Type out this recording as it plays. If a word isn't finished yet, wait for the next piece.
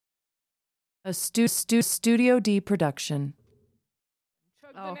A Studio D production.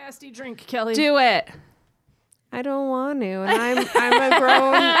 Chug the nasty drink, Kelly. Do it. I don't want to, and I'm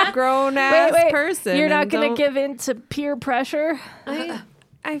a grown ass person. You're not going to give in to peer pressure?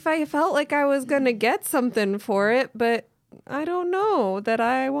 I felt like I was gonna get something for it, but I don't know that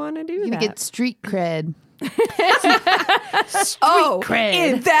I want to do You're that. gonna get street cred. Cred.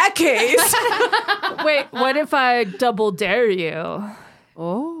 In that case. Wait, what if I double dare you?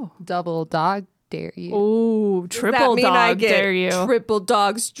 Oh, double dog dare you. Ooh, triple Does that mean I dog get dare you. Triple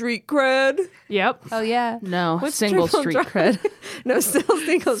dog street cred. Yep. Oh yeah. No, What's single triple street dog? cred. No, still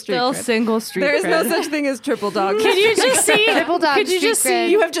single street Still cred. single street There is cred. no such thing as triple dog. Could you just see? Triple dog Could you street just cred.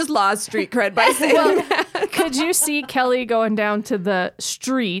 see? You have just lost street cred by saying that. Could you see Kelly going down to the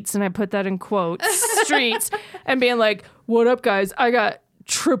streets, and I put that in quotes, streets, and being like, "What up, guys? I got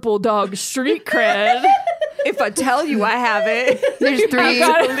triple dog street cred." If I tell you I have it, There's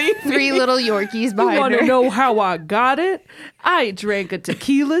three little Yorkies behind Want her. to know how I got it? I drank a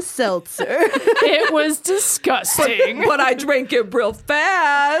tequila seltzer. It was disgusting, but I drank it real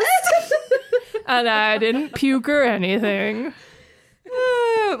fast. and I didn't puke or anything.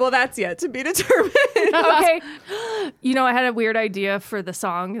 Well, that's yet to be determined. Okay. You know, I had a weird idea for the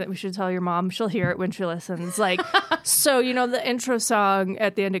song that we should tell your mom. She'll hear it when she listens. Like, so, you know, the intro song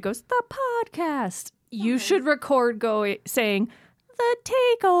at the end, it goes, the podcast. You should record saying, the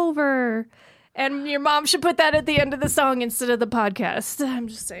takeover. And your mom should put that at the end of the song instead of the podcast. I'm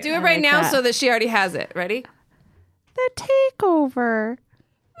just saying. Do it right now that. so that she already has it. Ready? The takeover.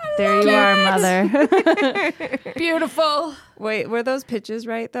 There you are, mother. Beautiful. Wait, were those pitches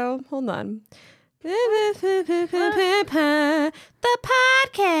right, though? Hold on. The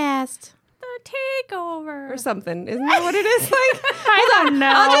podcast. The takeover. Or something. Isn't that what it is like? I don't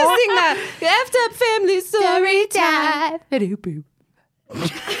know. I'll just sing that. Effed up family story time.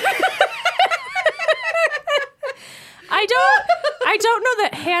 I don't know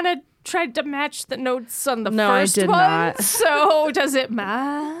that Hannah tried to match the notes on the No, I first did one. not. So does it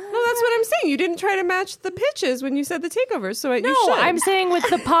matter? No, that's what I'm saying. You didn't try to match the pitches when you said the takeover, so you No, should. I'm saying with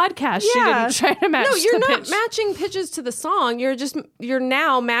the podcast, you Yeah. didn't try to match No, you're the not pitch. matching pitches to the song. You're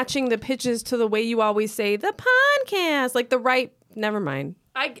now matching the pitches to the way you always say the podcast, like the right. Never mind.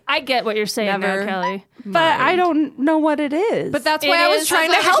 I get what you're saying Never now, Kelly. But I don't know what it is. But that's It why I was is- trying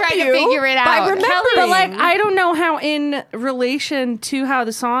to that's why help we're trying to you figure it by out. remembering. But like, I don't know how in relation to how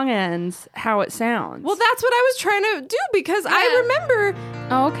the song ends, how it sounds. Well, that's what I was trying to do because I remember.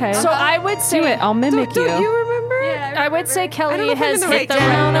 oh, okay. So I would say do it. I'll mimic Don't you. you remember? I would say I don't Kelly know if I'm has gonna hit the write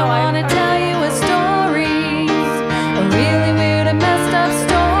down. no, I wanna tell you a story, a really weird and messed up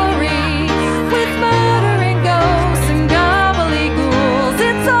story, with murder and ghosts and gobbledygools.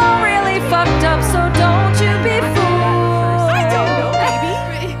 It's all really fucked up, so don't you be fooled. I don't know,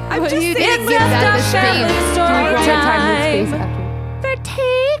 baby. I'm just You saying. did give that the family space. story Do it one more time with time. space after. The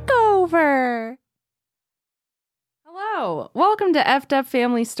takeover. Hello. Welcome to Effed Up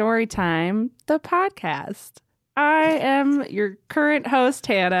Family Storytime, the podcast. I am your current host,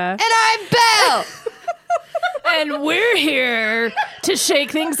 Hannah. And I'm Belle. And we're here to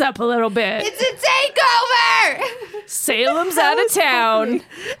shake things up a little bit. It's a takeover. Salem's out of town.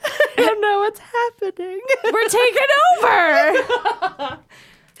 I don't know what's happening. We're taking over.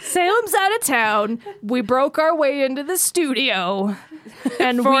 Salem's out of town. We broke our way into the studio.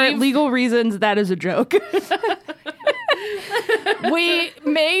 And For we legal reasons, that is a joke.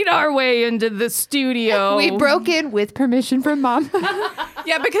 made our way into the studio. We broke in with permission from Mom.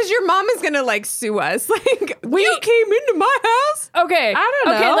 Yeah, because your mom is gonna like sue us. Like, you came into my house. Okay. I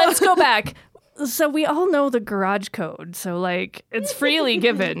don't Okay, know. let's go back. So we all know the garage code. So like it's freely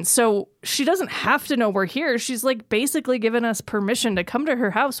given. So she doesn't have to know we're here. She's like basically given us permission to come to her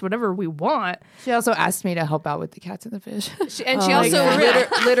house whenever we want. She also asked me to help out with the cats and the fish. She my also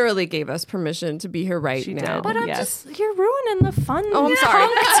God. literally gave us permission to be here right now. did. But I'm Yes. just you're ruining the fun. Oh, I'm sorry.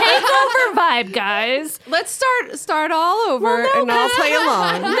 Takeover vibe, guys. Let's start all over, no, and I'll play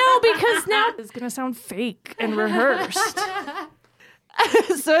along. No, because now it's gonna sound fake and rehearsed.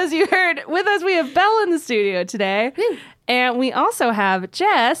 So as you heard, with us we have Belle in the studio today. And we also have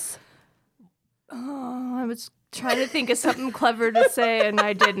Jess. Oh, I was trying to think of something clever to say and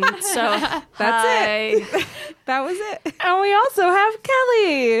I didn't. So That's it. That was it. And we also have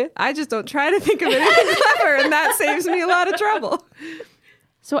Kelly. I just don't try to think of anything clever, and that saves me a lot of trouble.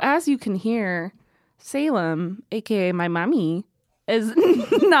 So as you can hear, Salem, aka my mommy, is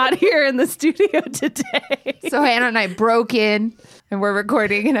not here in the studio today. So Hannah and I broke in, and we're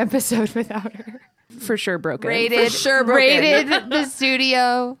recording an episode without her. For sure broken. Raided sure broken. raided the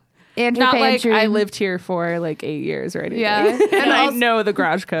studio. And Not like pantry. I lived here for like 8 years or anything. Yeah. And I know the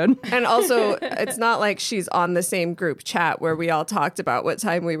garage code. And also, it's not like she's on the same group chat where we all talked about what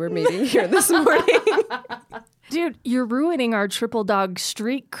time we were meeting here this morning. Dude, you're ruining our triple dog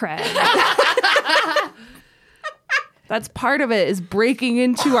street cred. That's part of it, is breaking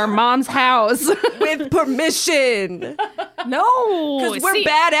into our mom's house. With permission. No, Because we're see,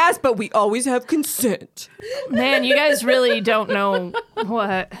 badass, but we always have consent. man, you guys really don't know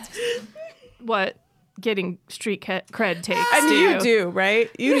what getting street cred takes. And do you do, right?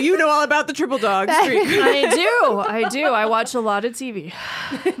 You know all about the triple dog street. I do. I watch a lot of TV.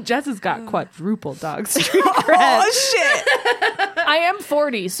 Jess has got quadruple dog street Oh, cred. shit. I am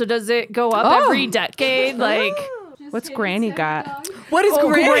 40, so does it go up every decade? Like, What's Granny got? What is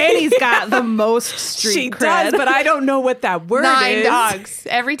Granny's got the most street She cred. does, but I don't know what that word 9 is. dogs.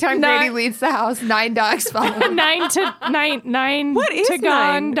 Every time Granny leaves the house, 9 dogs follow. nine. What is to gone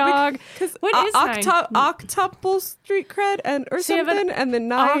nine? dog? Because What is nine? octuple street cred or So you have an something, and then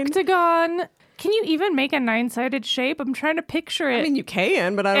 9. Octagon. Can you even make a 9-sided shape? I'm trying to picture it. I mean, you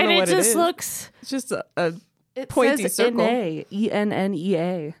can, but I don't and know it what it just is. looks. It's just a It pointy says circle. Ennea.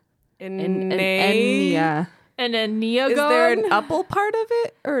 Ennea. Ennea. And a neogon. Is there an upple part of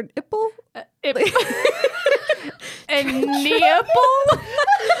it or an ipple? A neopole?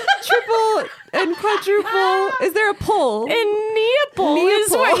 Triple and quadruple. Is there a pull? A neopole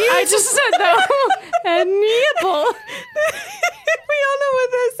is what Neopole. I just said, though. A neopole. We all know what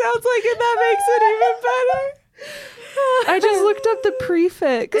that sounds like, and that makes it even better. I just looked up the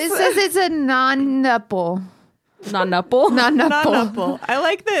prefix. It says it's a non-nupple. Non-nupple. Non-nupple. Nipple. I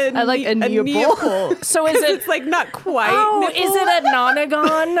like the I like a neopole. neopole. So is it? It's like not quite. Oh, nipple. is it a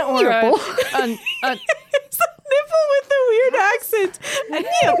nonagon or a It's a nipple with the weird accent. A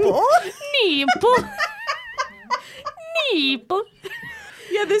nipple. neopole? Neopole.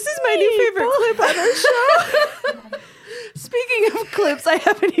 Yeah, this is my new favorite clip on our show. Speaking of clips, I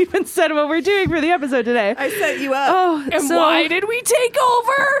haven't even said what we're doing for the episode today. I set you up. Oh, And so why did we take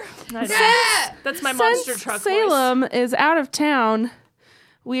over? That's my monster since truck voice. Salem is out of town,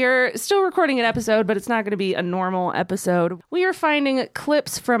 we are still recording an episode, but it's not going to be a normal episode. We are finding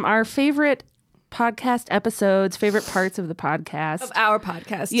clips from our favorite podcast episodes, favorite parts of the podcast. Of our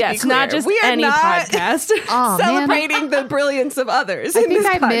podcast. to Yes, be not clear. just we are any not podcast. Oh, man. celebrating the brilliance of others. I in think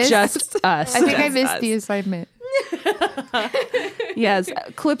this I missed. podcast. Just us. I think I Just missed us. the assignment. Yes,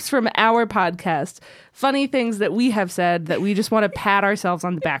 clips from our podcast. Funny things that we have said that we just want to pat ourselves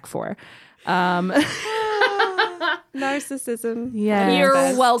on the back for. Narcissism. Yes. You're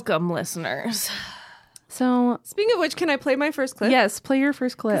welcome, listeners. So, Speaking of which, can I play my first clip? yes, play your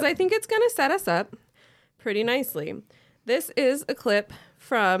first clip. Because I think it's going to set us up pretty nicely. This is a clip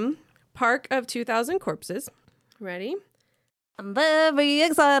from Park of 2,000 Corpses. Ready? I'm very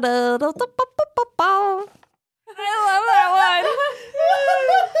excited. I love that one.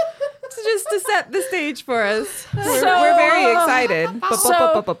 It's just to set the stage for us. We're very excited.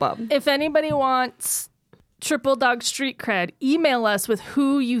 If anybody wants triple dog street cred, email us with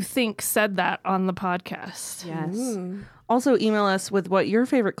who you think said that on the podcast. Yes. Also, email us with what your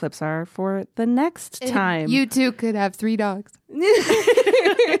favorite clips are for the next time. You too could have 3 dogs.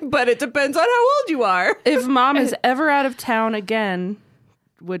 But it depends on how old you are. If mom is ever out of town again,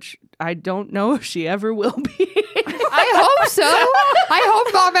 which I don't know if she ever will be. I hope so. I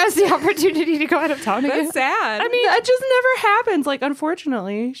hope mom has the opportunity to go out of town again. That's sad. I mean, that just never happens. Like,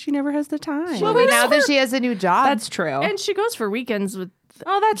 unfortunately, she never has the time. Well, now that she has a new job. That's true. And she goes for weekends with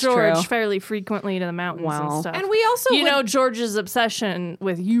that's George true. fairly frequently to the mountains Wow. and stuff. and we also you know George's obsession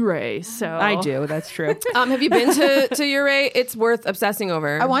with Uray, so I do. That's true. have you been to Uray? It's worth obsessing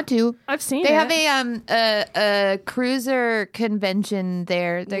over. I want to. I've seen They it. have a cruiser convention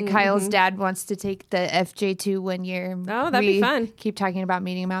there that Kyle's dad wants to take the FJ2 one year. Oh, that'd be We fun. Keep talking about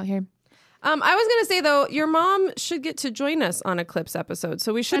meeting him out here. I was going to say, though, your mom should get to join us on Eclipse episode.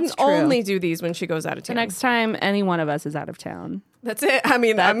 So we shouldn't That's true. only do these when she goes out of The town. next time any one of us is out of town. That's it. I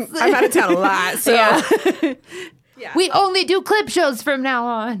mean, I'm out of town a lot. So We only do clip shows from now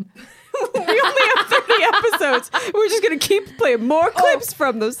on. we only have 30 episodes. We're just going to keep playing more clips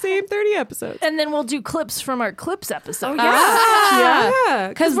from those same 30 episodes. and then we'll do clips from our clips episode. Yeah.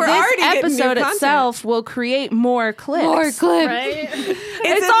 Because we're this already getting new episode content. itself will create more clips. More clips. Right?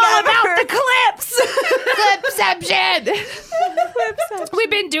 It's all about the Clipception. We've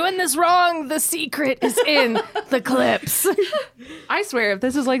been doing this wrong. The secret is in the clips. I swear, if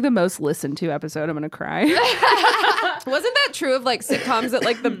this is like the most listened to episode, I'm gonna cry. Wasn't that true of like sitcoms that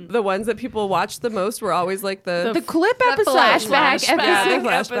like the ones that people watch the most were always like The clip episode. flashback Yeah, the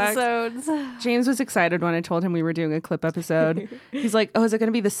episode. flashbacks. episodes. James was excited when I told him we were doing a clip episode. He's like, "Oh, is it going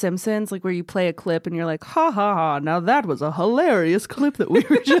to be The Simpsons? Like where you play a clip and you're like, ha ha ha! Now that was a hilarious clip that we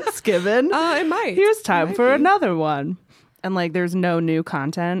were just given. It might. Here's time for another one." And like, there's no new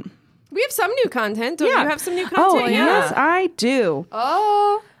content. We have some new content. Don't you have some new content? Oh, yes, I do.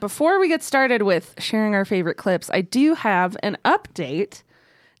 Oh, Before we get started with sharing our favorite clips, I do have an update.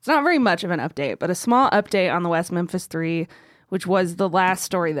 It's not very much of an update, but a small update on the West Memphis 3, which was the last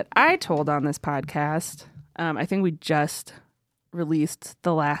story that I told on this podcast. I think we just released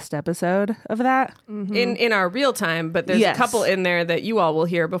the last episode of that. In our real time, but there's Yes. a couple in there that you all will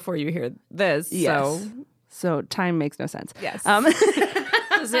hear before you hear this. Yes. So time makes no sense. Yes.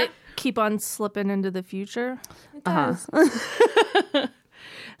 Does it keep on slipping into the future?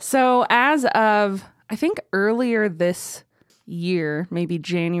 So as of, I think earlier this year, maybe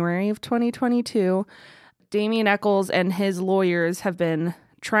January of 2022, Damien Eccles and his lawyers have been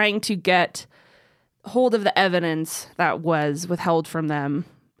trying to get hold of the evidence that was withheld from them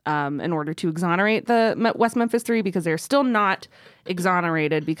in order to exonerate the West Memphis 3, because they're still not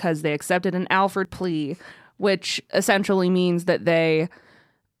exonerated because they accepted an Alford plea, which essentially means that they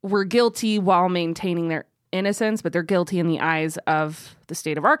were guilty while maintaining their innocence, but they're guilty in the eyes of the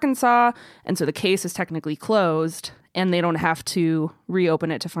state of Arkansas. And so the case is technically closed and they don't have to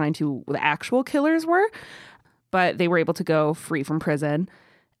reopen it to find who the actual killers were. But they were able to go free from prison.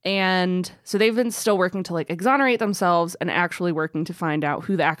 And so they've been still working to like exonerate themselves and actually working to find out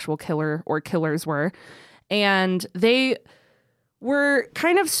who the actual killer or killers were. And they were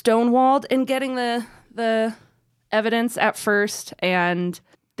kind of stonewalled in getting the evidence at first, and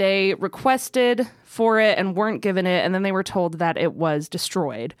they requested for it and weren't given it, and then they were told that it was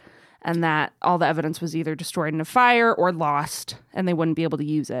destroyed and that all the evidence was either destroyed in a fire or lost and they wouldn't be able to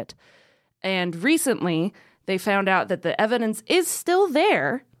use it. And recently they found out that the evidence is still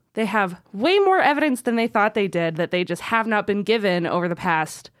there. They have way more evidence than they thought they did that they just have not been given over the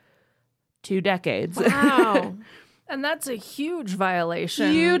past 2 decades. Wow. And that's a huge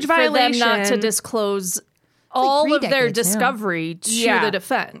violation. Huge For them not to violation. disclose all 3 of their decades, yeah. discovery to Yeah. the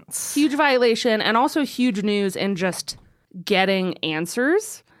defense. Huge violation, and also huge news in just getting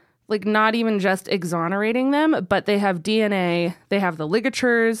answers. Like, not even just exonerating them, but they have DNA, they have the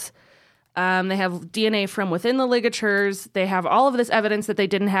ligatures, they have DNA from within the ligatures, they have all of this evidence that they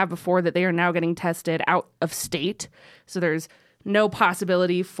didn't have before that they are now getting tested out of state. So there's no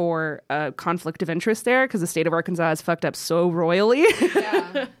possibility for a conflict of interest there because the state of Arkansas is fucked up so royally.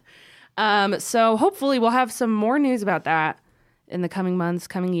 So hopefully we'll have some more news about that in the coming months,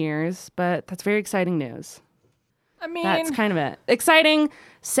 coming years, but that's very exciting news. I mean, That's kind of it. Exciting,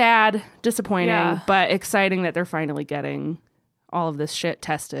 sad, disappointing, Yeah. but exciting that they're finally getting all of this shit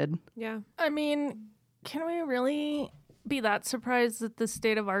tested. Yeah. I mean, can we really be that surprised that the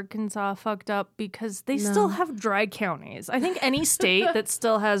state of Arkansas fucked up? Because they still have dry counties. I think any state that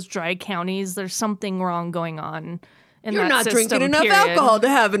still has dry counties, there's something wrong going on in You're that not system, drinking enough period. alcohol to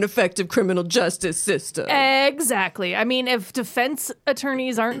have an effective criminal justice system. Exactly. I mean, if defense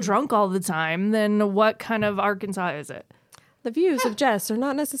attorneys aren't drunk all the time, then what kind of Arkansas is it? The views of Jess are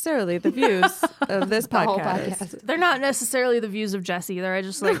not necessarily the views of this whole podcast. podcast. They're not necessarily the views of Jess either. I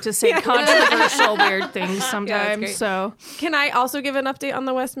just like to say controversial, weird things sometimes. great. So Can I also give an update on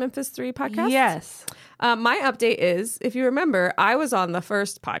the West Memphis 3 podcast? Yes. My update is, if you remember, I was on the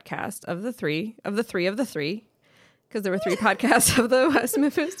first podcast of the three, because there were 3 podcasts of the West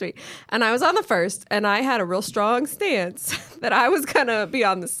Memphis 3. And I was on the first, and I had a real strong stance that I was going to be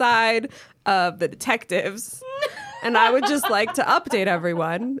on the side of the detectives. And I would just like to update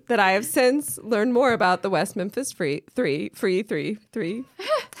everyone that I have since learned more about the West Memphis 3.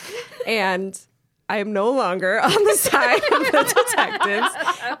 And I am no longer on the side of the detectives,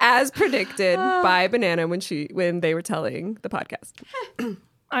 as predicted by Banana when they were telling the podcast.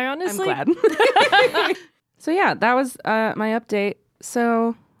 I I'm honestly, glad. So yeah, that was my update.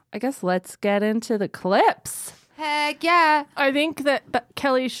 So I guess let's get into the clips. Heck yeah. I think that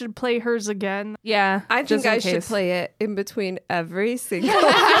Kelly should play hers again. Yeah, I just think in I should case. play it in between every single.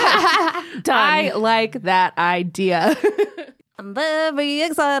 Done. I like that idea. I'm very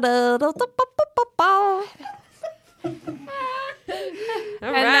excited. All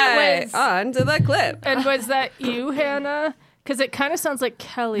that right, was- on to the clip. And was that you, Hannah? Because it kind of sounds like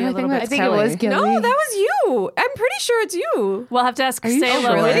Kelly a little that's bit. I think Kelly. it was Kelly. No, that was you. I'm pretty sure it's you. We'll have to ask you Sayla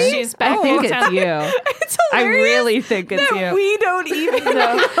sure? when she's back I think in it's town. you. It's I hilarious really think it's that you. we don't even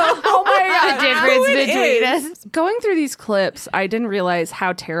know. Oh my god, The difference who it between is. us. Going through these clips, I didn't realize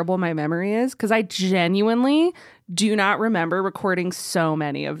how terrible my memory is because I genuinely do not remember recording so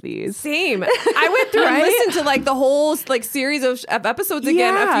many of these. Same. I went through and listened to like the whole like series of episodes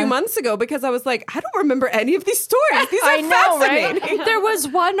again a Yeah. few months ago because I was like, I don't remember any of these stories. These are I know, fascinating. right? There was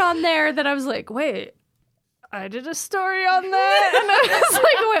one on there that I was like, wait, I did a story on that. And I was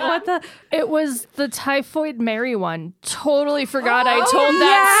like, wait, what the? It was the Typhoid Mary one. Totally forgot I told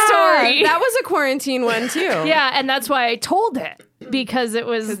that story. That was a quarantine one too. Yeah, and that's why I told it. Because it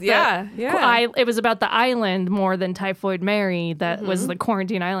was yeah. it was about the island more than Typhoid Mary that was the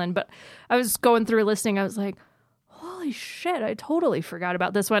quarantine island. But I was going through listening, I was like, holy shit, I totally forgot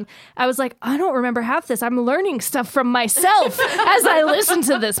about this one. I was like, I don't remember half this. I'm learning stuff from myself as I listen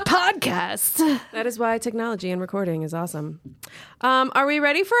to this podcast. That is why technology and recording is awesome. Are we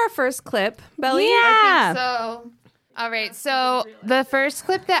ready for our first clip, Belly? Yeah. So, all right. So the first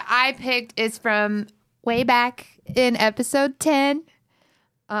clip that I picked is from way back in episode 10,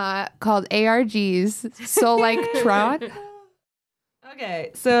 called ARGs. So like Tron.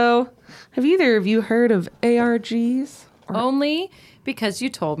 Okay, so have either of you heard of ARGs? Only because you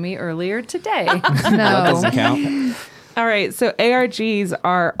told me earlier today. No. Doesn't count. All right, so ARGs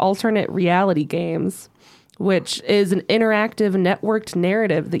are alternate reality games, which is an interactive networked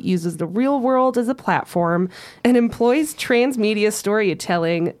narrative that uses the real world as a platform and employs transmedia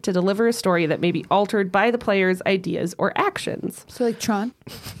storytelling to deliver a story that may be altered by the player's ideas or actions. So like Tron.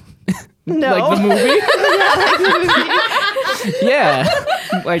 No. Like the movie? Yeah.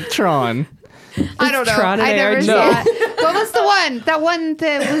 Like Tron. I don't know. Tron and I never ARG. saw it. What was the one? That one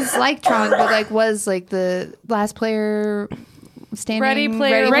that was like Tron, but like was like the last player standing. Ready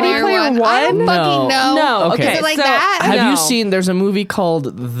Player One. I don't fucking know. No. Okay. Is it like so- that? Have No. you seen, there's a movie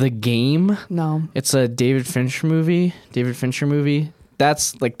called The Game? No. It's a David Fincher movie.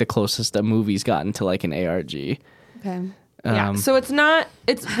 That's like the closest a movie's gotten to like an ARG. Okay. Yeah, so it's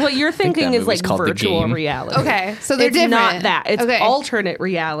what you're thinking that is like movie's called The virtual Game. reality. Okay. So they're It's different. not that. It's okay. alternate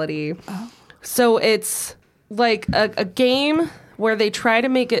reality. So it's like a game where they try to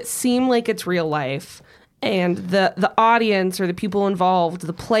make it seem like it's real life, and the audience or the people involved,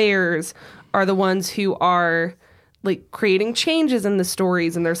 the players, are the ones who are like creating changes in the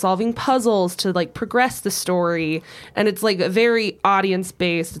stories, and they're solving puzzles to like progress the story, and it's like a very audience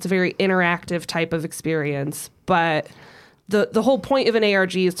based. It's a very interactive type of experience, but. The whole point of an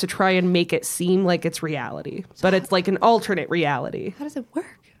ARG is to try and make it seem like it's reality, but it's like an alternate reality. How does it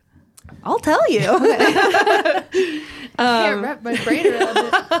work? I'll tell you. Can't wrap my brain around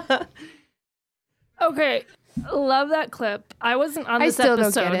it. Okay, love that clip. I wasn't on I this still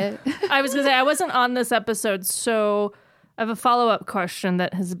episode. don't get it. I was going to say, I wasn't on this episode, so I have a follow-up question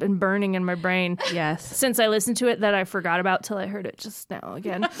that has been burning in my brain. Yes. Since I listened to it that I forgot about till I heard it just now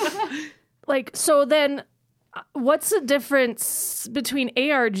again. So then what's the difference between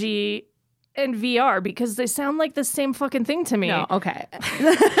ARG and VR? Because they sound like the same fucking thing to me. No, okay.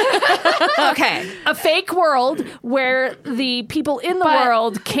 Okay. A fake world where the people in the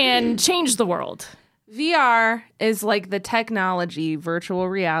world can change the world. VR is like the technology, virtual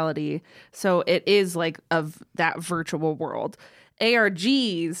reality. So it is like of that virtual world.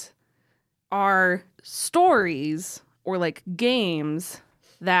 ARGs are stories or like games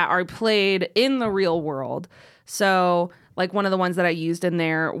that are played in the real world. So like one of the ones that I used in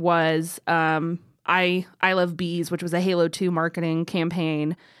there was I Love Bees, which was a Halo 2 marketing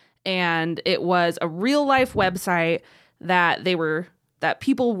campaign. And it was a real life website that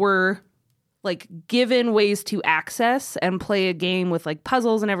people were like given ways to access and play a game with like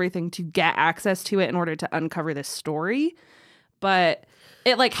puzzles and everything to get access to it in order to uncover this story. But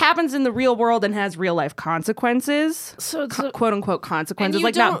it like happens in the real world and has real life consequences. So it's Quote unquote consequences, you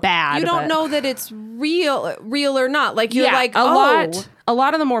like not bad. You don't but- know that it's real or not. Like you're like, a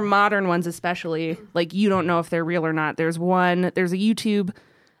lot of the more modern ones, especially like you don't know if they're real or not. There's a YouTube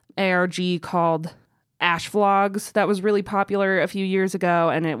ARG called Ash Vlogs that was really popular a few years ago,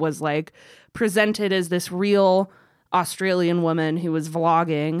 and it was like presented as this real Australian woman who was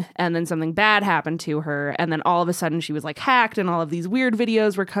vlogging, and then something bad happened to her, and then all of a sudden she was like hacked, and all of these weird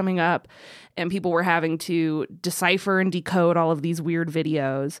videos were coming up, and people were having to decipher and decode all of these weird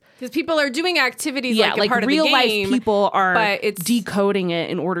videos. because people are doing activities Yeah, like a like part real of the game. life people are but it's- decoding it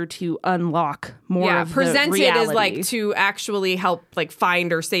in order to unlock more of presented the as reality. like to actually help like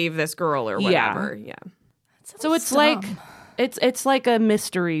find or save this girl or whatever. Yeah. So it's like it's like a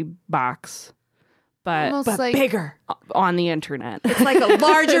mystery box, but Almost like Bigger. on the internet. It's like a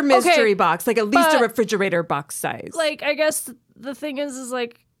larger mystery box, like at least a refrigerator box size. Like, I guess the thing is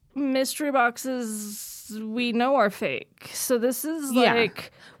like mystery boxes we know are fake. So this is Yeah.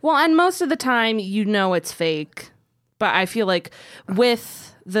 like, Well, and most of the time you know it's fake, but I feel like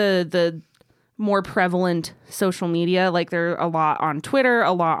with the more prevalent social media, like there are a lot on Twitter,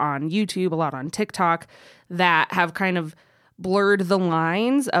 a lot on YouTube, a lot on TikTok that have kind of blurred the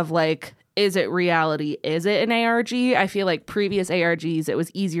lines of like, is it reality? Is it an ARG? I feel like previous ARGs, it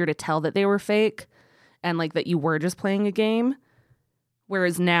was easier to tell that they were fake and like that you were just playing a game.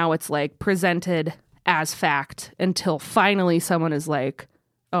 Whereas now it's like presented as fact until finally someone is like,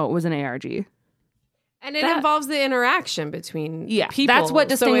 oh, it was an ARG. And it involves the interaction between people. That's what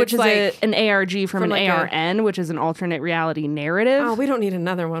So it's distinguishes an ARG from an like ARN, which is an alternate reality narrative. Oh, we don't need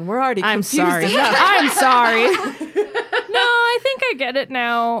another one. We're already I'm confused sorry. enough. I'm sorry. no, I think I get it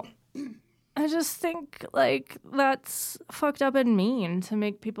now. I just think like that's fucked up and mean to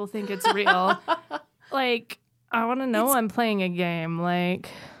make people think it's real. Like, I want to know I'm playing a game. Like,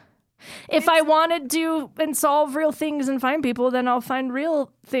 if I want to do and solve real things and find people, then I'll find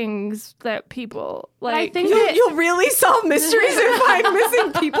real things that people like. I think You'll really solve mysteries and find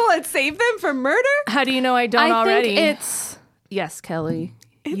missing people and save them from murder? How do you know I don't already? think it's yes, Kelly.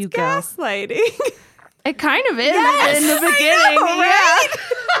 It's you go. gaslighting. It kind of is Yes, in the I beginning. know, right?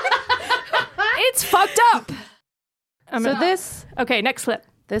 It's fucked up. So Okay, next clip.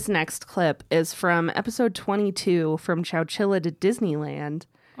 this next clip is from episode 22 from Chowchilla to Disneyland.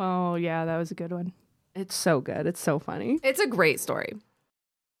 Oh yeah, that was a good one. It's so good. It's so funny. It's a great story.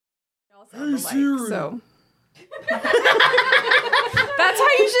 So that's how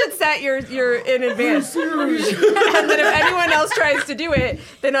you should set your in advance. And then if anyone else tries to do it,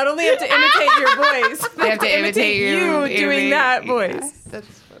 they not only have to imitate your voice, they have to imitate you doing that voice. That's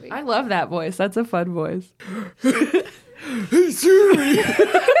funny. I love that voice. That's a fun voice.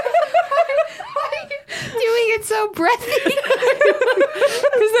 Doing it so breathy.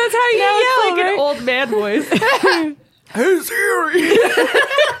 Because that's how you yell, it's like an old man voice. Hey Siri!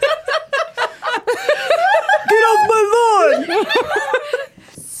 Get off my lawn!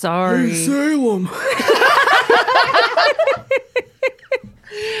 Sorry. Salem!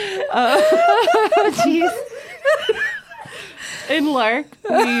 Jeez. In Lark,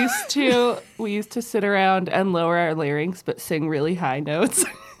 we used to sit around and lower our larynx but sing really high notes.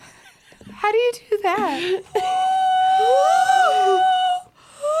 How do you do that?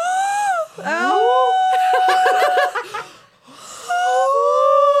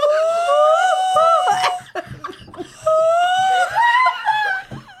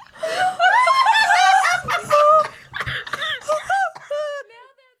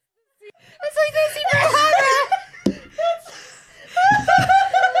 It's like Lucy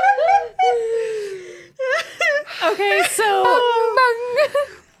Okay, so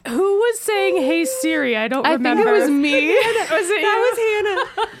who was saying "Hey Siri"? I don't I remember. think it was me. Was it That you? was Hannah.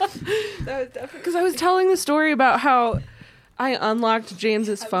 That was definitely. Because I was telling the story about how I unlocked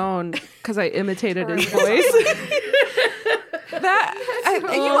James's phone because I imitated his voice.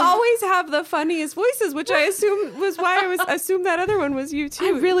 You always have the funniest voices, which I assume was why I assumed that other one was you too. I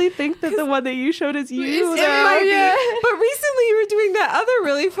really think that the one that you showed is you. It though. might be. But recently you were doing that other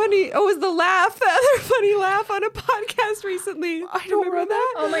really funny. Oh, it was the laugh, the other funny laugh on a podcast recently. I don't remember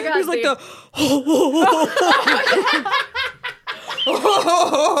that. Oh my God, It was like Dave.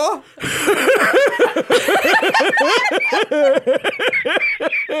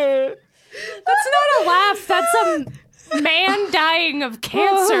 That's not a laugh. That's a man dying of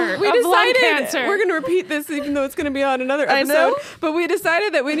cancer. We of lung decided cancer. we're going to repeat this, even though it's going to be on another I episode. know. But we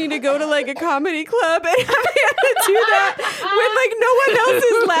decided that we need to go to like a comedy club and have Hannah do that when like no one else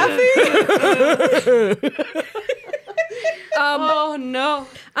is laughing. Oh no.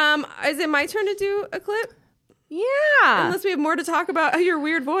 Is it my turn to do a clip? Yeah. Unless we have more to talk about your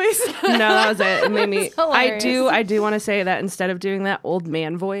weird voice. No, that was it. It made me. hilarious. I do want to say that instead of doing that old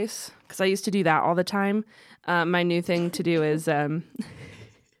man voice, because I used to do that all the time. My new thing to do is there's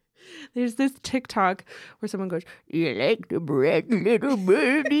this TikTok where someone goes, "You like the bread, little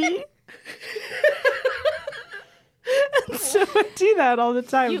birdie?" And so I do that all the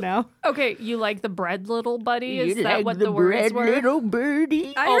time now. Okay, you like the bread, little buddy? Is You that like what the words were? little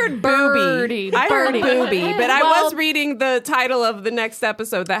birdie? I Oh, heard birdie. booby. I heard Birdie. booby, but I Well- was reading the title of the next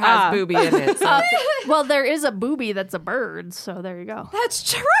episode that has booby in it. So. Well, there is a booby that's a bird, so there you go. That's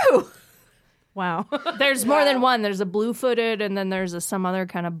true. Wow. There's more than one. There's a blue-footed, and then there's some other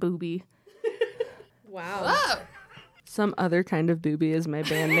kind of booby. Wow. Some other kind of booby is my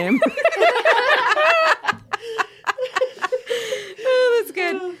band name. Oh, that's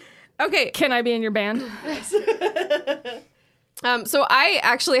good. Okay, Okay. Can I be in your band? So I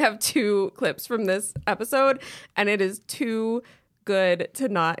actually have 2 clips from this episode, and it is too good to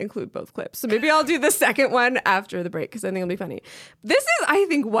not include both clips. So maybe I'll do the second one after the break because I think it'll be funny. This is, I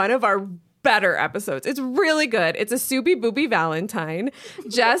think, one of our better episodes. It's really good. It's a Soupy Boopy Valentine.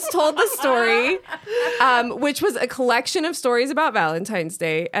 Jess told the story, which was a collection of stories about Valentine's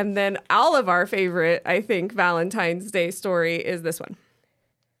Day. And then our favorite, I think, Valentine's Day story is this one.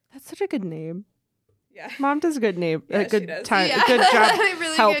 That's such a good name. Yeah. Mom does a good name. Yeah, a good she does. time. Yeah. A good job.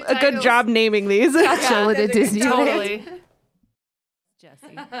 Really Help. good A good titles. job naming these. Show it at Disney. Totally.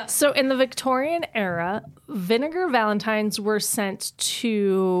 So in the Victorian era, vinegar valentines were sent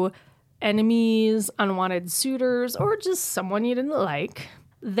to enemies, unwanted suitors, or just someone you didn't like.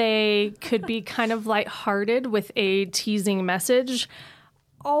 They could be kind of lighthearted with a teasing message,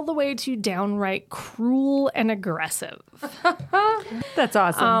 all the way to downright cruel and aggressive. That's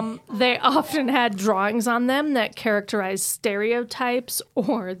awesome. They often had drawings on them that characterized stereotypes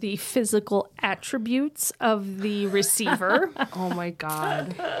or the physical attributes of the receiver. Oh my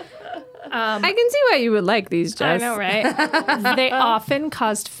God. I can see why you would like these, Jess. I know, right? They often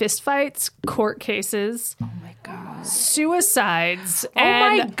caused fistfights, court cases, suicides,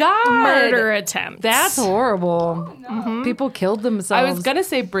 and my God. murder attempts. That's horrible. People killed themselves. I was going to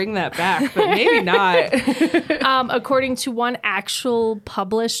say bring that back, but maybe not. According to one actual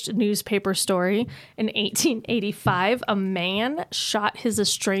published newspaper story in 1885, a man shot his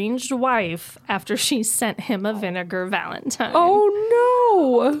estranged wife after she sent him a vinegar valentine.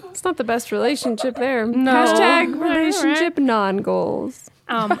 Oh, no. It's not the best relationship there. No. Hashtag relationship non-goals.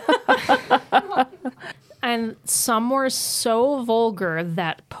 And some were so vulgar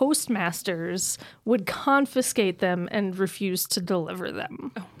that postmasters would confiscate them and refuse to deliver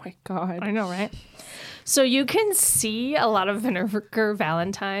them. Oh my God. I know, right? So you can see a lot of vinegar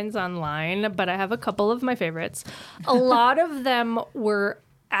valentines online, but I have a couple of my favorites. A lot of them were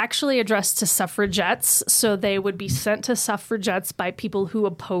actually addressed to suffragettes, so they would be sent to suffragettes by people who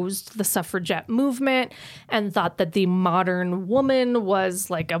opposed the suffragette movement and thought that the modern woman was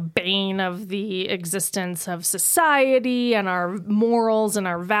like a bane of the existence of society and our morals and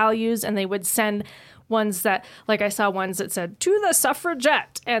our values, and they would send ones that, like I saw ones that said, to the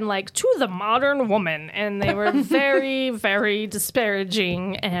suffragette and like, to the modern woman, and they were very, very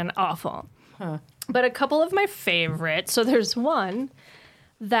disparaging and awful. But a couple of my favorites, so there's one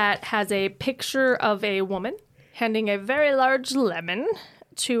that has a picture of a woman handing a very large lemon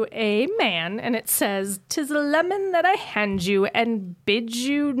to a man, and it says, "'Tis a lemon that I hand you and bid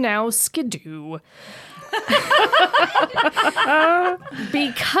you now skidoo.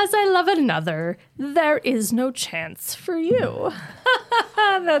 Because I love another, there is no chance for you."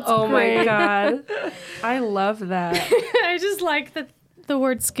 That's Oh great. my God. I love that. I just like the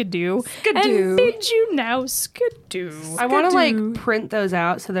word skidoo. Skidoo. And bid you now skidoo. I want to like print those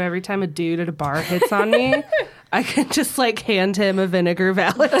out so that every time a dude at a bar hits on me, I can just like hand him a vinegar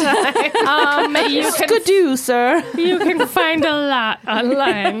valentine. You can Skidoo, sir. You can find a lot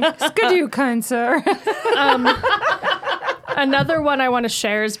online. Skidoo, kind sir. Another one I want to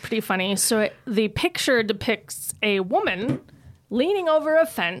share is pretty funny. So the picture depicts a woman leaning over a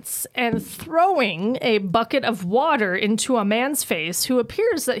fence and throwing a bucket of water into a man's face who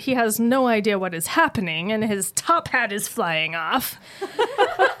appears that he has no idea what is happening and his top hat is flying off.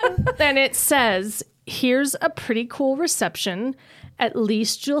 Then it says, "Here's a pretty cool reception. At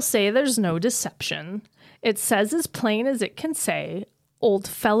least you'll say there's no deception. It says as plain as it can say, old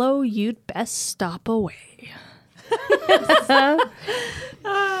fellow, you'd best stop away."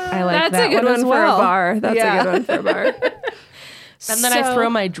 I like That's that a good one as for well. a bar. That's Yeah. a good one for a bar. And then I throw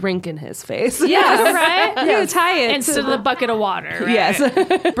my drink in his face. Yeah, right? You tie it Instead of the bucket of water. Right?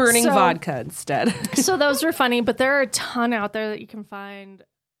 Yes. Burning So- vodka instead. So those are funny, but there are a ton out there that you can find.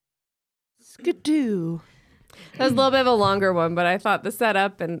 Skidoo. That was a little bit of a longer one, but I thought the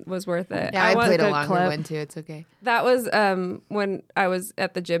setup and was worth it. Yeah, I want- played a good longer clip. one too. It's okay. That was when I was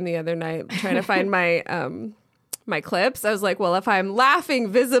at the gym the other night trying to find my my clips. I was like, well, if I'm laughing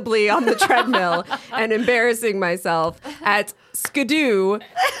visibly on the treadmill and embarrassing myself at skidoo,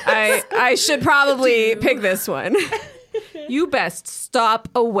 I should probably pick this one. You best stop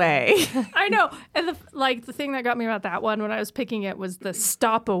away. I know. And the thing that got me about that one when I was picking it was the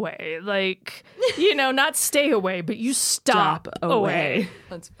stop away. Like, not stay away, but you stop away.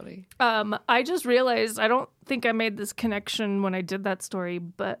 That's funny. I just realized I don't think I made this connection when I did that story,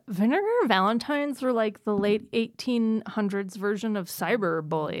 but Vinegar Valentines were like the late 1800s version of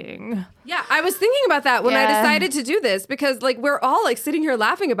cyberbullying. Yeah, I was thinking about that when I Yeah. decided to do this because like we're all like sitting here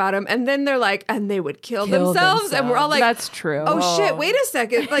laughing about them, and then they're like, and they would kill themselves, and we're all like, That's true. oh shit, wait a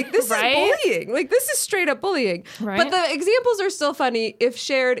second, like this Right? is bullying, like this is straight up bullying. Right. But the examples are still funny if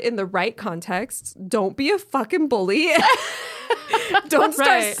shared in the right context. Don't be a fucking bully. Don't start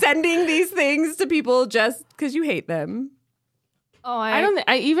Right. sending these things to people just because you hate them. Oh,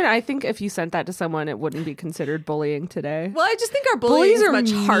 I think if you sent that to someone, it wouldn't be considered bullying today. Well, I just think our bullying is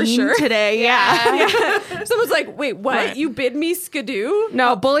much mean harsher. today. Yeah. Someone's like, wait, what? You bid me skidoo?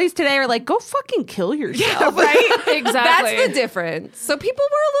 No, bullies today are like, go fucking kill yourself. Right? Exactly. That's the difference. So people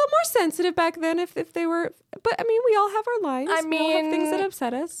were a little more sensitive back then if they were, but I mean, we all have our lives. I we all have mean, things that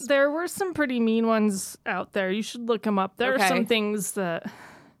upset us. there were some pretty mean ones out there. You should look them up. There Okay. are some things that...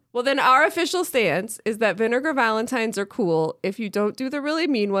 Well, then our official stance is that Vinegar Valentines are cool if you don't do the really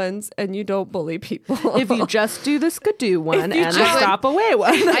mean ones and you don't bully people. If you just do the skidoo one If you and the just- stop away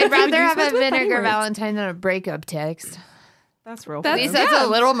one. I'd rather have supposed a to be funny Vinegar words. Valentine than a breakup text. That's real At least that's a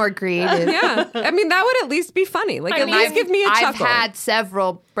little more creative. yeah. I mean, that would at least be funny. Like, at mean, least give me a I've chuckle. had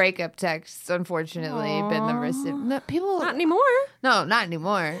several breakup texts, unfortunately, been the recipient. No, people, Not anymore. no, not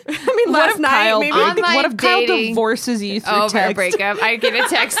anymore. I mean, last night, maybe. Online what if Kyle dating. divorces you through Over a text? breakup. I get a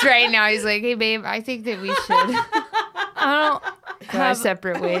text right now. He's like, hey, babe, I think that we should I don't go our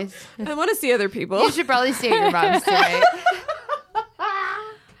separate ways. I want to see other people. You should probably stay at your mom's tonight.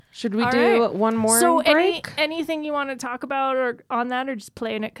 Should we All do right. one more So break? anything you want to talk about or on that, or just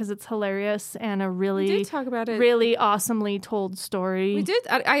playing it because it's hilarious and a We really, did talk about it. really awesomely told story. We did.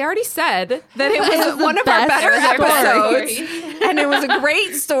 I already said that it was one of our best better story. episodes, and it was a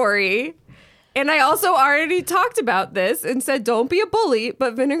great story. And I also already talked about this and said, "Don't be a bully,"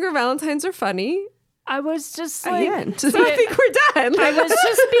 but Vinegar Valentines are funny. I was just like, Again. So I think we're done. I was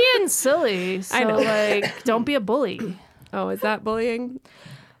just being silly. So I know. like, don't be a bully. Oh, is that bullying?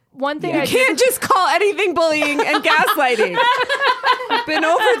 One thing You I can't just call anything bullying and gaslighting. I've been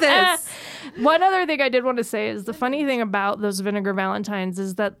over this. One other thing I did want to say is the funny thing about those Vinegar Valentines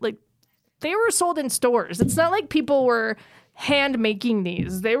is that like they were sold in stores. It's not like people were hand making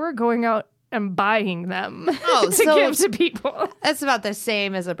these. They were going out and buying them Oh, to so- give to people. That's about the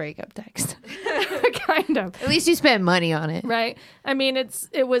same as a breakup text. Kind of. At least you spent money on it. Right? I mean,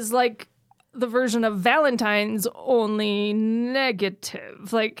 it was like the version of Valentine's, only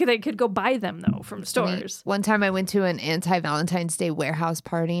negative. Like they could go buy them though from stores. One time I went to an anti-Valentine's Day warehouse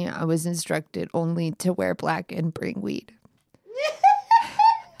party. I was instructed only to wear black and bring weed.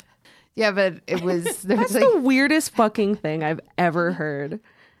 Yeah, but it was there was That's the weirdest fucking thing I've ever heard.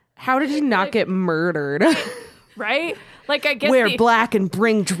 How did he not get murdered? Right? Like I get Wear the, black and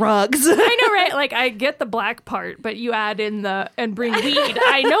bring drugs. I know, right? Like I get the black part, but you add in the and bring weed.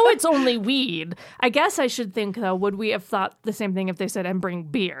 I know it's only weed. I guess I should think though, would we have thought the same thing if they said and bring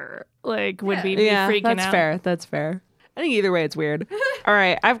beer? Like would we be Yeah, freaking that's out? fair. That's fair. I think either way it's weird. All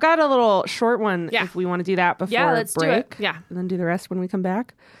right, I've got a little short one Yeah. if we want to do that before Yeah, let's do break. it. Yeah. And then do the rest when we come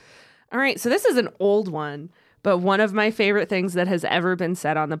back. All right, so this is an old one, but one of my favorite things that has ever been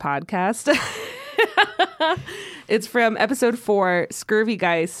said on the podcast. It's from episode 4,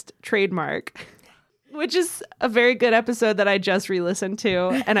 Scurvygeist trademark, which is a very good episode that I just re-listened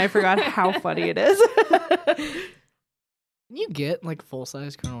to, and I forgot how funny it is. Can you get like full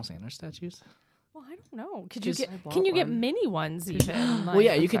size Colonel Sanders statues? Well, I don't know. Could you Just- get? Can you get mini ones even? Well,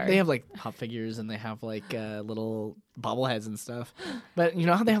 yeah, Like, you I'm could. sorry. They have like pop figures and they have like little bobbleheads and stuff. But you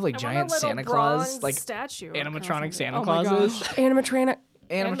know how they have like I want a giant little Santa Claus, bronze like statue of animatronic Colonel Santa Oh my Clauses. gosh. Animatronic.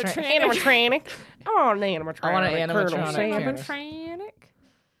 Animatronic. Oh, an animatronic. I want an Colonel animatronic. Sanders. Animatronic.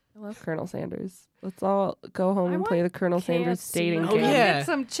 I love Colonel Sanders. Let's all go home I and play want the Colonel Sanders KFC. dating Oh, game. yeah. Get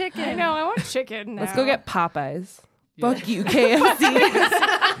some chicken. I know. I want chicken. Let's now. go get Popeyes. Yeah. Fuck you, KFC.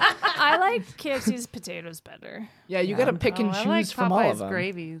 I like KFC's potatoes better. Yeah, you gotta pick and Oh, choose I like from all of Popeye's them.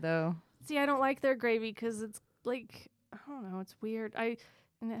 gravy though. See, I don't like their gravy because it's like I don't know. It's weird.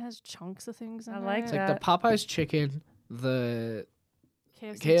 And it has chunks of things in I like it. It's like the Popeyes chicken, the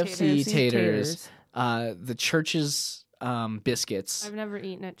KFC KFC taters, the Church's biscuits. I've never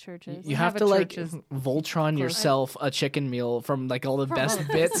eaten at churches. You have have a to like Church's Voltron yourself a chicken meal from like all the best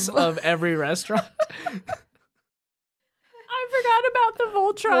bits of every restaurant. I forgot about the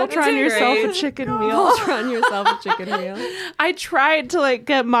Voltron. Voltron yourself a great. chicken meal. Voltron yourself a chicken meal. I tried to like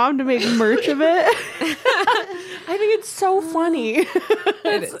get mom to make merch of it. I think it's so funny.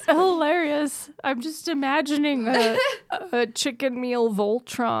 It's hilarious. I'm just imagining a chicken meal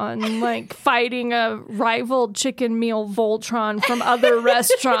Voltron like fighting a rival chicken meal Voltron from other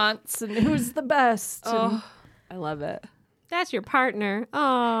restaurants and who's the best. And I love it. That's your partner.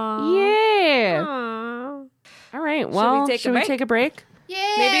 Aww. Yeah. Aww. All right. Well, should we take a break?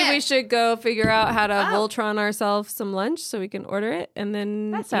 Yeah. Maybe we should go figure out how to Voltron ourselves some lunch so we can order it and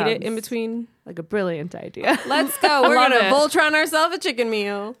then eat it in sounds- between. Like a brilliant idea. Let's go. We're love going to it. Voltron ourselves a chicken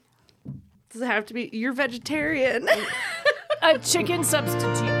meal. Does it have to be? You're vegetarian. a chicken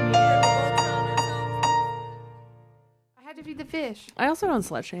substitute meal. I had to feed the fish. I also don't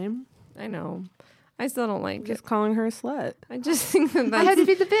slut shame. I know. I still don't like it. Just calling her a slut. I just think that I had to that's,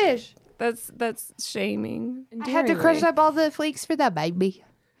 feed the fish. that's shaming. I had to crush up all the flakes for that baby.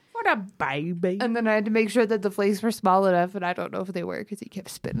 What a baby. And then I had to make sure that the flakes were small enough, and I don't know if they were because he kept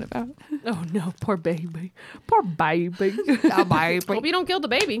spitting about. Oh no, poor baby. Poor baby. Oh, baby. Hope you don't kill the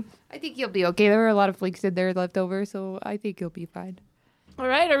baby. I think he'll be okay. There were a lot of flakes in there left over, so I think he'll be fine. All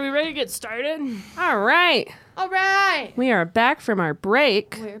right, are we ready to get started? All right. All right. We are back from our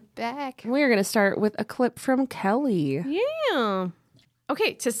break. We're back. We are going to start with a clip from Kelly. Yeah.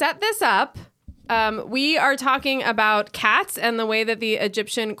 Okay, to set this up, we are talking about cats and the way that the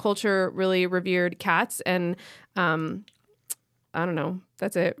Egyptian culture really revered cats. And I don't know.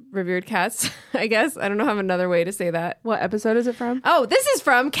 That's it. Revered cats, I guess. I don't know have another way to say that. What episode is it from? Oh, this is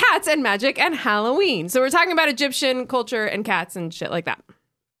from Cats and Magic and Halloween. So we're talking about Egyptian culture and cats and shit like that.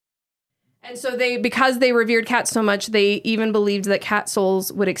 And so because they revered cats so much, they even believed that cat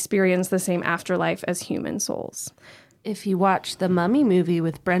souls would experience the same afterlife as human souls. If you watch the Mummy movie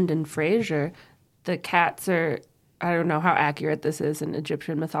with Brendan Fraser, the cats are, I don't know how accurate this is in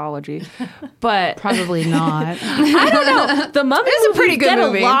Egyptian mythology, but Probably not. I don't know. The Mummy It's a pretty movies good get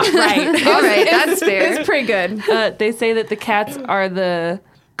movie. a lot right. All right, that's fair. It's pretty good. They say that the cats are the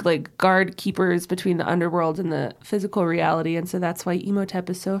like guard keepers between the underworld and the physical reality, and so that's why Imhotep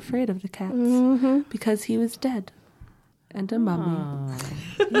is so afraid of the cats because he was dead and a mummy.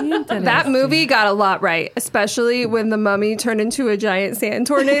 That movie got a lot right, especially when the mummy turned into a giant sand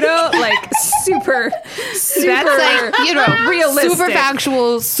tornado. Like super That's like, realistic. super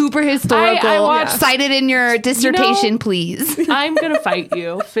factual, super historical. I watched- Cite it in your dissertation, please. I'm gonna fight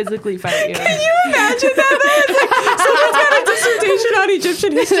you, physically fight you. Imagine that. Someone's got a dissertation on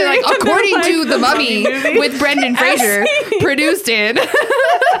Egyptian history. Like, and they're according like, to The Mummy with Brendan Fraser, produced in.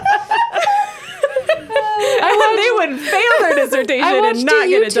 they would fail their dissertation I watched and not a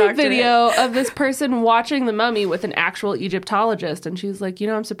get a YouTube doctorate. video of this person watching the mummy with an actual Egyptologist, and she's like,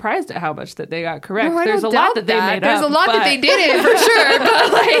 I'm surprised at how much that they got correct. I There's a don't lot doubt that they made There's up. a lot that but- they didn't, for sure.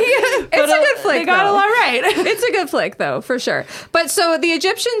 But like, It's a good flick. They got though. a lot right. It's a good flick, though, for sure. But so the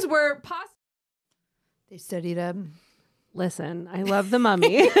Egyptians were they studied them. Listen, I love the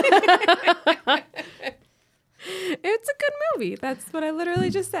mummy. It's a good movie. That's what I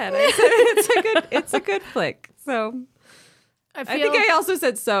literally just said. I said it's a good flick. So I I think I also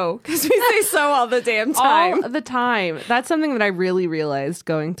said so because we say so all the damn time. All the time. That's something that I really realized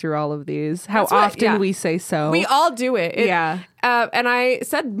going through all of these. How That's what- often yeah. we say so. We all do it. Yeah. And I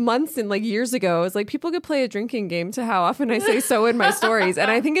said months and like years ago, I was like, people could play a drinking game to how often I say so in my stories.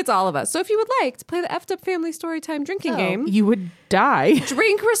 And I think it's all of us. So if you would like to play the effed up family storytime drinking game, You would die.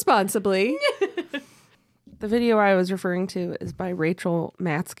 drink responsibly. The video I was referring to is by Rachel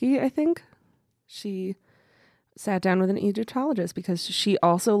Matsky, I think. She sat down with an Egyptologist because she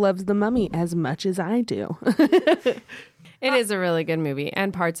also loves the mummy as much as I do. It is a really good movie,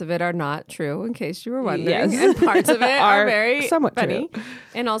 and parts of it are not true, in case you were wondering. Yes. And parts of it are Are very somewhat funny. true.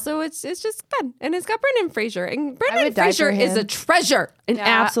 And also, it's just fun. And it's got Brendan Fraser. And Brendan would die Fraser for is him. a treasure. An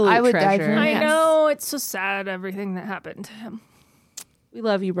absolute I would die for treasure. him. I Yes. know, it's so sad everything that happened to him. We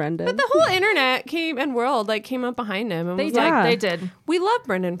love you, Brendan. But the whole internet came up behind him and was Yeah. like, They did. we love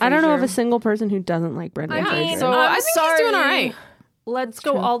Brendan Fraser. I don't know of a single person who doesn't like Brendan I mean, Fraser. So I think he's doing all right. Let's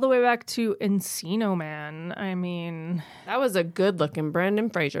go all the way back to Encino Man. I mean, That was a good looking Brendan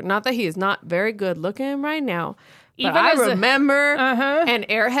Fraser. Not that he is not very good looking right now. But Even I as a- remember Uh-huh. and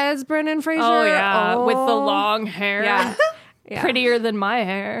Airheads Brendan Fraser. oh yeah, with the Oh. long hair. Yeah. Yeah. Prettier than my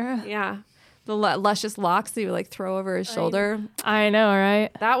hair. Yeah. The luscious locks that you would like throw over his shoulder. I know, right?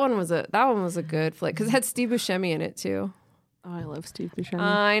 That one was a good flick because it had Steve Buscemi in it too. Oh, I love Steve Buscemi.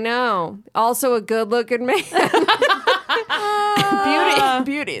 I know. Also a good looking man.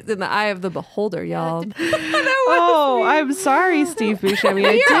 Beauty is in the eye of the beholder, y'all. Oh, I'm sorry, Steve Buscemi.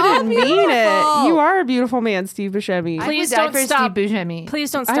 I didn't mean it. You are a beautiful man, Steve Buscemi. Please I would die don't for stop. Steve Buscemi.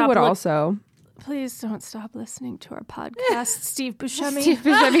 Please don't stop. I would also. Please don't stop listening to our podcast, Steve Buscemi. Steve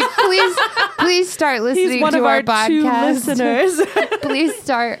Buscemi, please start listening He's one to of our our 2 podcast. listeners. Please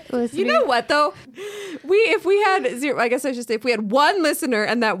start listening. You know what though? If we had zero, I guess I should say, if we had one listener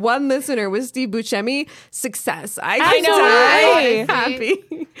and that one listener was Steve Buscemi, success. I know, die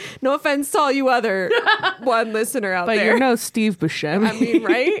happy. No offense to all you other one listener out But there. you're no Steve Buscemi. I mean,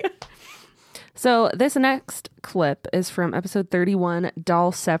 right? So this next clip is from episode 31,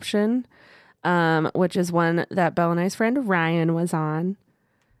 Dollception, which is one that Belle and I's friend Ryan was on.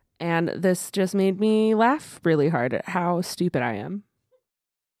 And this just made me laugh really hard at how stupid I am.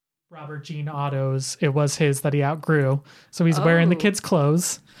 Robert Jean Otto's. It was his that he outgrew. So he's wearing the kid's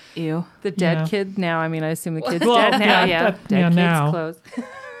clothes. Ew. The dead Yeah. kid now. I mean, I assume the kid's Well, dead now. yeah, Yeah. that- Dead yeah, kid's now. clothes.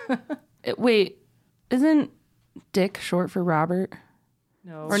 Wait, isn't Dick short for Robert?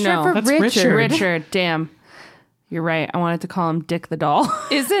 No. Or Short no? for That's Richard. Richard. Damn. You're right. I wanted to call him Dick the Doll.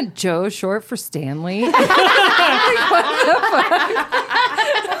 Isn't Joe short for Stanley?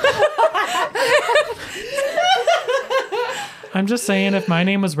 I'm just saying, if my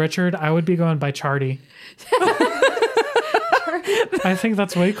name was Richard, I would be going by Charty. I think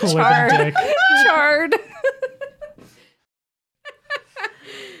that's way cooler than Dick. Chard.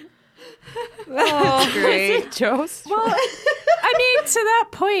 Oh, great. Joe's. Well, I mean, to that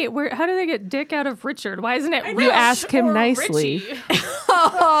point, how do they get Dick out of Richard? Why isn't it Rich You ask him or nicely. Richie?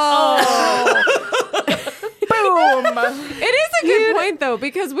 Boom. It is a good point though,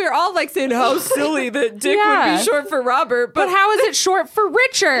 because we're all like saying how silly that Dick would Yeah. be short for Robert, But how is it short for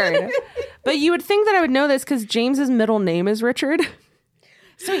Richard? But you would think that I would know this because James's middle name is Richard.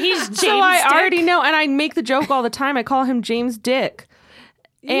 So he's James So I Dick? already know, and I make the joke all the time. I call him James Dick.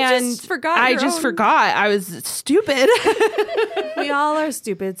 And just forgot I your just own- forgot. I was stupid. we all are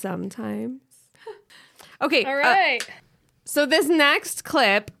stupid sometimes. Okay. All right. So this next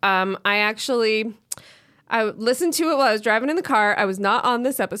clip, I listened to it while I was driving in the car. I was not on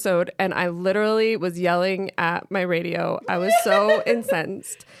this episode, and I literally was yelling at my radio. I was so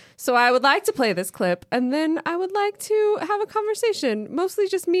incensed. So I would like to play this clip, and then I would like to have a conversation, mostly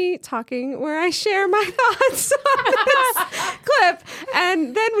just me talking, where I share my thoughts on this clip,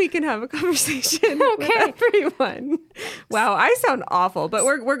 and then we can have a conversation with everyone. Wow, I sound awful, but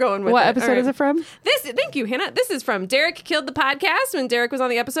we're going with What it. episode All right. is it from? Thank you, Hannah. This is from Derek Killed the Podcast when Derek was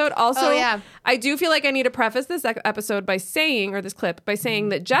on the episode. Also, Oh, yeah. I do feel like I need to preface this episode by saying, or this clip, by saying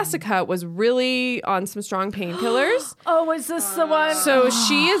that Jessica was really on some strong painkillers. Oh, is this the one? So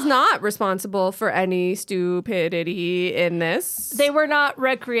she is not responsible for any stupidity in this. They were not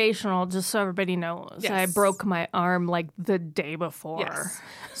recreational, just so everybody knows. Yes. I broke my arm like the day before. Yes.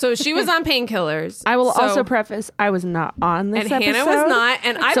 So she was on painkillers. I will So- also preface I was not on this and episode. Hannah was not,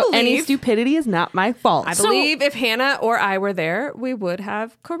 and I so believe any stupidity is not my fault. I believe if Hannah or I were there, we would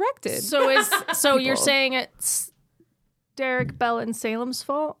have corrected. So you're saying it's Derek, Bell, and Salem's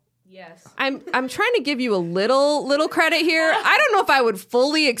fault? I'm trying to give you a little credit here. I don't know if I would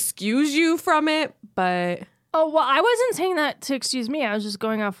fully excuse you from it, but Oh, well, I wasn't saying that to excuse me. I was just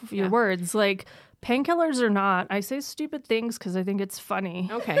going off of your words. Like, painkillers or not, I say stupid things because I think it's funny.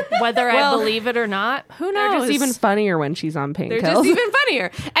 okay. Whether Well, I believe it or not, who They're knows? just even funnier when she's on They're painkillers. just even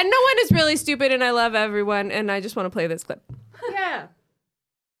funnier. And no one is really stupid, and I love everyone, and I just want to play this clip.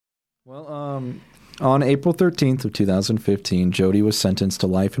 Well, on April 13th of 2015, Jody was sentenced to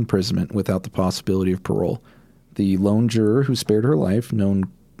life imprisonment without the possibility of parole. The lone juror who spared her life, known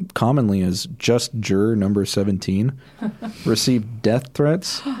commonly as just juror number 17, received death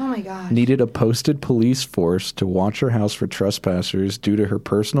threats, Oh my god. needed a posted police force to watch her house for trespassers due to her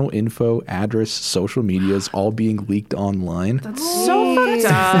personal info, address, social medias all being leaked online. so fucked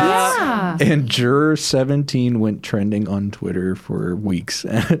up. Yeah. And juror 17 went trending on Twitter for weeks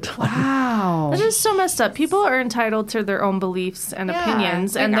at a time. Wow. That is so messed up. People are entitled to their own beliefs and Yeah,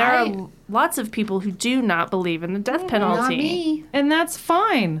 opinions, and like there I- are lots of people who do not believe in the death penalty. Not me. And that's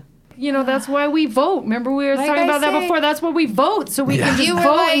fine. You know, that's why we vote. Remember, we were Like talking I about that say- before. That's why we vote, so we can just You were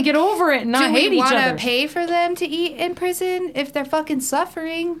vote like, and get over it and not Do hate we each want other. to pay for them to eat in prison if they're fucking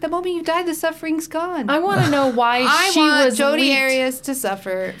suffering? The moment you die, the suffering's gone. I want to know why I she want was Jody leaked. Arias to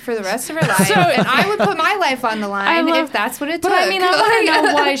suffer for the rest of her life, and I would put my life on the line love- if that's what it But took. I mean, I want to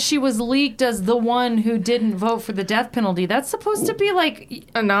know why she was leaked as the one who didn't vote for the death penalty. That's supposed to be like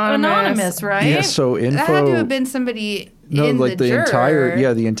Anonymous. anonymous, right? Yeah, so That had to info. have been somebody No, in like the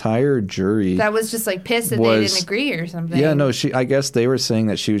the entire jury. that was just like pissed that they didn't agree or something. Yeah, no, I guess they were saying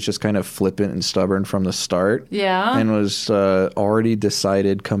that she was just kind of flippant and stubborn from the start. Yeah. And was already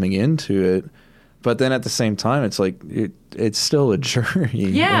decided coming into it. But then at the same time, it's like it's still a jury.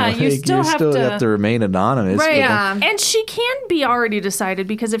 Yeah, Like, you still have to remain anonymous. Right. Yeah. And she can be already decided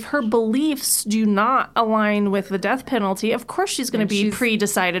because if her beliefs do not align with the death penalty, of course she's going to be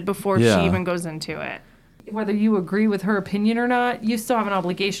pre-decided before she even goes into it. Whether you agree with her opinion or not, you still have an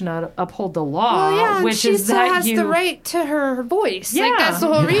obligation to uphold the law, Well, yeah, and which she is still that has you the right to her voice. Yeah. Like that's the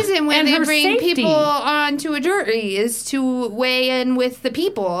whole reason when And they her bring safety. people onto a jury is to weigh in with the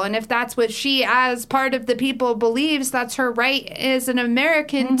people, and if that's what she, as part of the people, believes, that's her right as an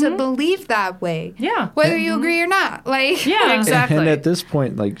American to believe that way. Yeah. whether you agree or not. Like, Yeah. Exactly. And at this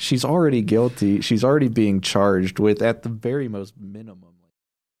point, like she's already guilty. She's already being charged with, at the very most minimum.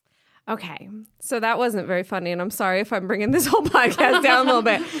 Okay, so that wasn't very funny, and I'm sorry if I'm bringing this whole podcast down a little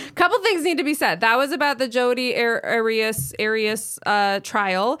bit. Couple things need to be said. That was about the Jodi Arias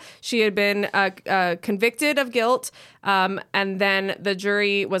trial. She had been convicted of guilt, and then the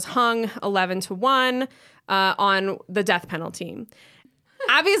jury was hung 11-1 on the death penalty.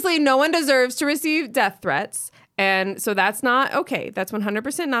 Obviously, no one deserves to receive death threats. And so that's not okay. That's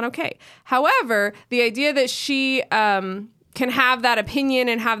 100% not okay. However, the idea that she can have that opinion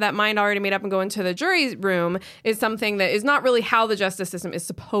and have that mind already made up and go into the jury's room is something that is not really how the justice system is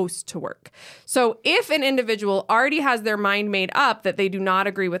supposed to work. So if an individual already has their mind made up that they do not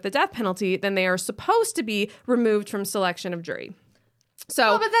agree with the death penalty, then they are supposed to be removed from selection of jury. So,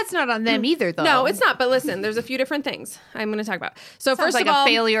 well, but that's not on them either, though. no, it's not. But listen, there's a few different things I'm going to talk about. So Sounds first like of all, a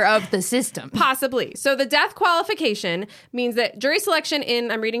failure of the system. Possibly. So the death qualification means that jury selection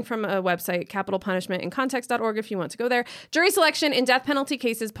I'm reading from a website, capitalpunishmentincontext.org if you want to go there. Jury selection in death penalty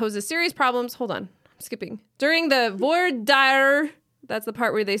cases poses serious problems. Hold on, I'm skipping. During the voir dire, that's the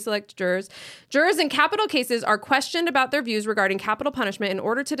part where they select jurors. Jurors in capital cases are questioned about their views regarding capital punishment in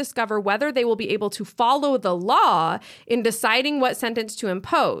order to discover whether they will be able to follow the law in deciding what sentence to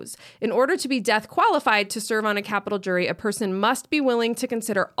impose. In order to be death qualified to serve on a capital jury, a person must be willing to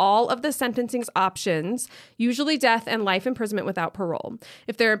consider all of the sentencing options, usually death and life imprisonment without parole.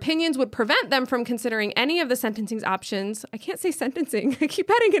 If their opinions would prevent them from considering any of the sentencing options, I can't say sentencing, I keep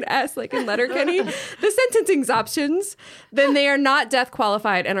adding an S like in Letterkenny, the sentencing options, then they are not death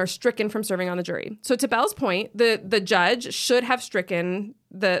qualified and are stricken from serving on the jury. So to Belle's point, the judge should have stricken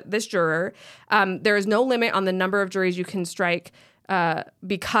this juror. There is no limit on the number of juries you can strike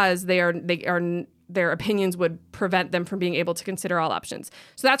because their opinions would prevent them from being able to consider all options.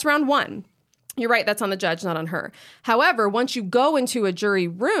 So that's round one. You're right, that's on the judge, not on her. However, once you go into a jury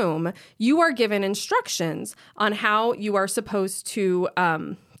room, you are given instructions on how you are supposed to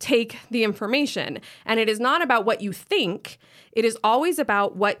take the information. And it is not about what you think. It is always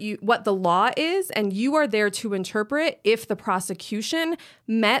about what the law is, and you are there to interpret if the prosecution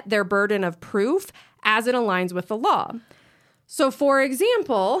met their burden of proof as it aligns with the law. So, for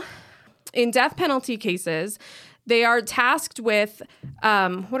example, in death penalty cases, they are tasked with,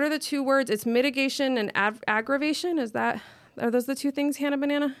 what are the two words? It's mitigation and aggravation. Are those the two things, Hannah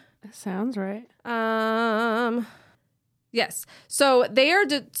Banana? Sounds right. Yes. So they are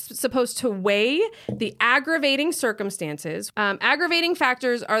supposed to weigh the aggravating circumstances. Aggravating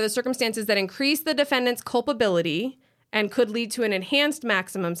factors are the circumstances that increase the defendant's culpability and could lead to an enhanced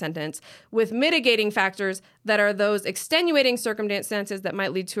maximum sentence, with mitigating factors that are those extenuating circumstances that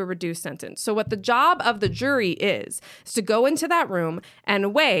might lead to a reduced sentence. So what the job of the jury is to go into that room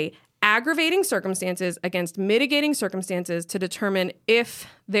and weigh aggravating circumstances against mitigating circumstances to determine if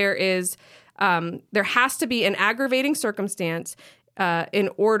there has to be an aggravating circumstance in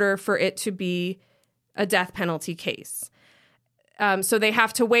order for it to be a death penalty case. So they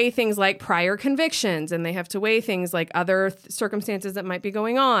have to weigh things like prior convictions, and they have to weigh things like other circumstances that might be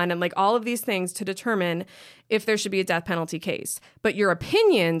going on, and like all of these things to determine if there should be a death penalty case. But your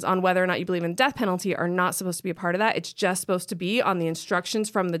opinions on whether or not you believe in death penalty are not supposed to be a part of that. It's just supposed to be on the instructions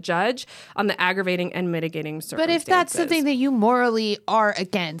from the judge on the aggravating and mitigating circumstances. But if that's something that you morally are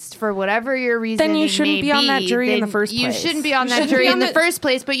against for whatever your reason, then you shouldn't be on that jury in the first place. You shouldn't be on that jury in the first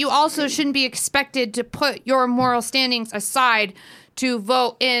place, but you also shouldn't be expected to put your moral standings aside to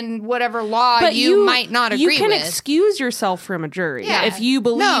vote in whatever law you might not agree with. You can excuse yourself from a jury if you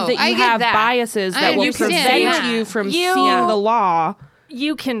believe that you get have that. biases that will prevent you from seeing the law.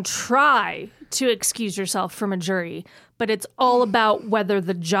 You can try to excuse yourself from a jury, but it's all about whether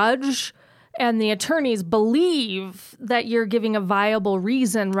the judge and the attorneys believe that you're giving a viable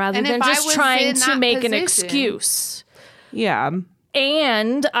reason rather than just trying to make an excuse. Yeah.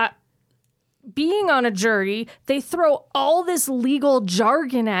 And being on a jury, they throw all this legal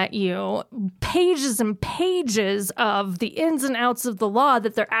jargon at you, pages and pages of the ins and outs of the law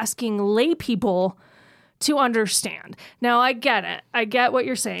that they're asking lay people to understand. Now, I get it. I get what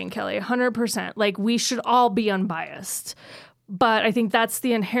you're saying, Kelly, 100%. Like, we should all be unbiased. But I think that's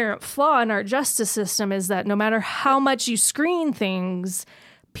the inherent flaw in our justice system, is that no matter how much you screen things,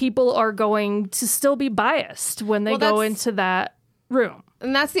 people are going to still be biased when they go into that room.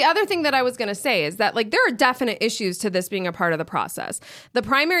 And that's the other thing that I was going to say, is that, like, there are definite issues to this being a part of the process. The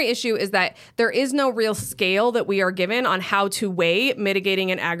primary issue is that there is no real scale that we are given on how to weigh mitigating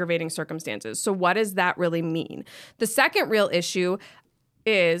and aggravating circumstances. So what does that really mean? The second real issue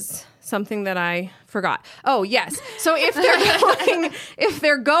is something that I forgot. Oh, yes. So if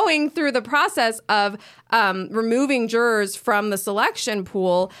they're going through the process of removing jurors from the selection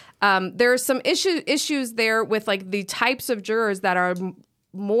pool, there's some issues there with, like, the types of jurors that are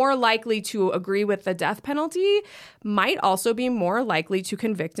more likely to agree with the death penalty might also be more likely to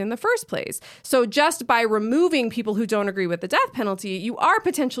convict in the first place. So just by removing people who don't agree with the death penalty, you are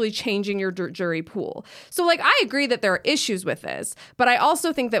potentially changing your jury pool. So, like, I agree that there are issues with this, but I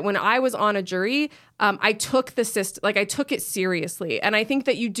also think that when I was on a jury, I took the system, like, I took it seriously. And I think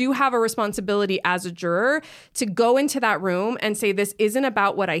that you do have a responsibility as a juror to go into that room and say, this isn't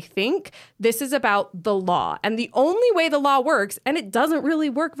about what I think. This is about the law. And the only way the law works, and it doesn't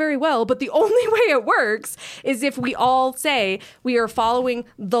really work very well, but the only way it works is if we all say we are following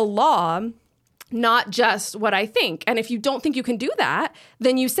the law, not just what I think. And if you don't think you can do that,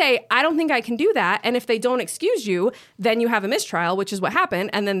 then you say, I don't think I can do that. And if they don't excuse you, then you have a mistrial, which is what happened.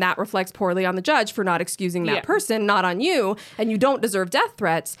 And then that reflects poorly on the judge for not excusing that person, not on you. And you don't deserve death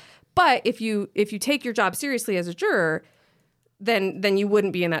threats. But if you take your job seriously as a juror, then you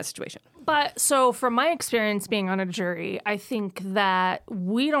wouldn't be in that situation. But so from my experience being on a jury, I think that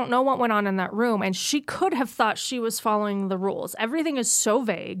we don't know what went on in that room, and she could have thought she was following the rules. Everything is so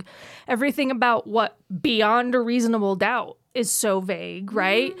vague. Everything about what beyond a reasonable doubt is so vague,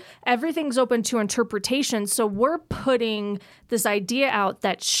 right? Everything's open to interpretation. So we're putting this idea out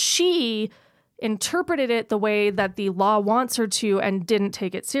that she interpreted it the way that the law wants her to and didn't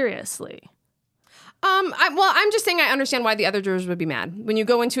take it seriously. I'm just saying I understand why the other jurors would be mad when you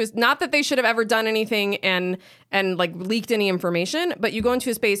go into not that they should have ever done anything and like leaked any information, but you go into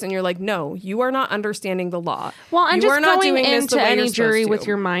a space and you're like, no, you are not understanding the law. Well, and you just are not going doing this into the way any you're jury supposed with to.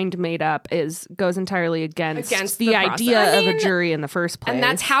 your mind made up goes entirely against the the idea process. of a jury in the first place. And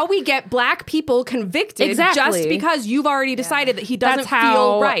that's how we get black people convicted, Exactly. just because you've already decided that he doesn't That's how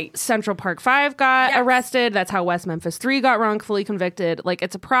feel right. Central Park 5 got arrested. That's how West Memphis 3 got wrongfully convicted. Like,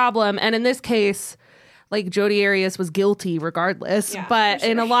 it's a problem. And in this case, like, Jodi Arias was guilty regardless. Yeah, but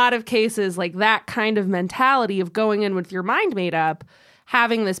in a lot of cases, like, that kind of mentality of going in with your mind made up,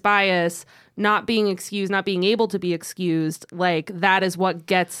 having this bias, not being excused, not being able to be excused, like, that is what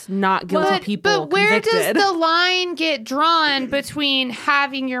gets not guilty people But where convicted. does the line get drawn between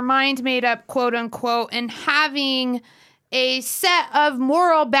having your mind made up, quote unquote, and having a set of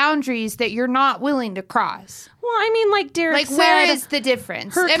moral boundaries that you're not willing to cross? Well, I mean, like Derek Like, said, where is the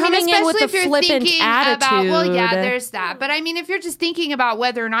difference? her coming in with especially a if you're flippant thinking about, well, yeah, attitude. there's that. But I mean, if you're just thinking about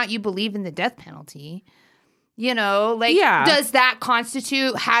whether or not you believe in the death penalty, you know, like, does that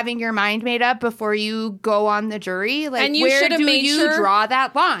constitute having your mind made up before you go on the jury? Like, And you where should have do made you sure- draw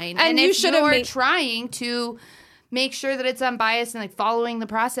that line? And you if should have you're made- trying to make sure that it's unbiased and, like, following the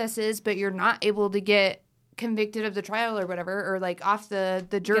processes, but you're not able to get convicted of the trial or whatever, or like off the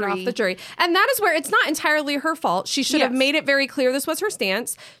jury. Get off the jury. And that is where it's not entirely her fault. She should have made it very clear this was her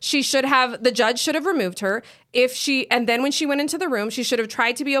stance. The judge should have removed her. And then when she went into the room, she should have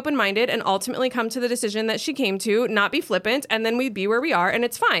tried to be open-minded and ultimately come to the decision that she came to, not be flippant, and then we'd be where we are, and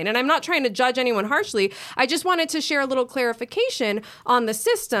it's fine. And I'm not trying to judge anyone harshly. I just wanted to share a little clarification on the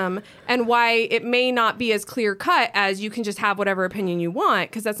system and why it may not be as clear-cut as you can just have whatever opinion you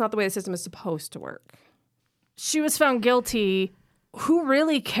want, because that's not the way the system is supposed to work. She was found guilty. Who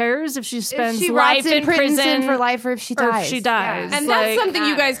really cares if she spends if she life rots in prison for life or if she or dies? if she dies? Yeah. And Like, that's something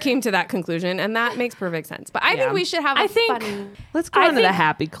you guys came to that conclusion, and that makes perfect sense. But I think we should have funny... Let's go on to the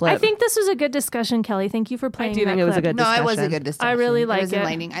happy clip. I think this was a good discussion, Kelly. Thank you for playing. do think that it was a clip. good No, it was a discussion. good discussion. I really It like was it.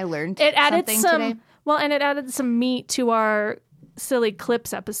 enlightening. I learned It added something some today. and it added some meat to our silly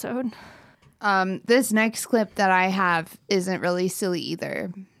clips episode. This next clip that I have isn't really silly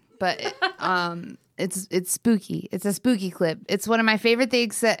either, but it's spooky. It's a spooky clip. It's one of my favorite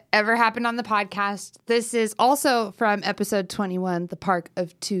things that ever happened on the podcast. This is also from episode 21, The Park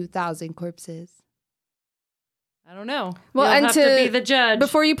of 2,000 Corpses. I don't know. Well, You'll and have to be the judge.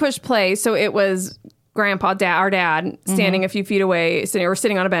 Before you push play, so it was grandpa, our dad, standing a few feet away,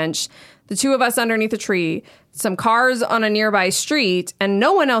 sitting on a bench. The two of us underneath a tree, some cars on a nearby street, and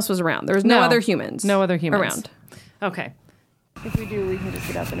no one else was around. There was no other humans. No other humans around. Okay. If we do, we can just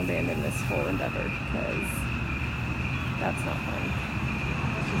get up and abandon this whole endeavor because that's not fun.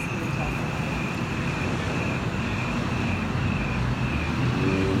 It's just really tough.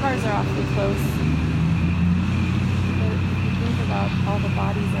 The cars are awfully close. But if you think about all the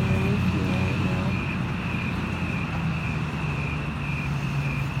bodies underneath you right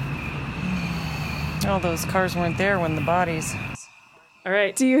now. Oh, those cars weren't there when the bodies. All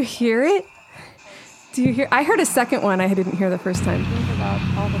right. Do you hear it? Do you hear? I heard a second one. I didn't hear the first time. Think about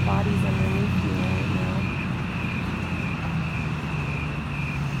all the bodies underneath you right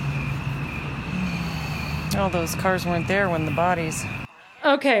now. Oh, those cars weren't there when the bodies.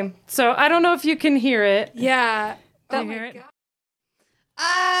 Okay, so I don't know if you can hear it. Yeah. Can you hear it?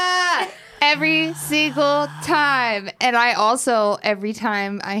 Every single time. And I also, every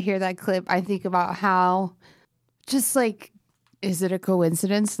time I hear that clip, I think about how just like, is it a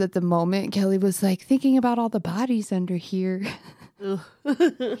coincidence that the moment Kelly was like thinking about all the bodies under here,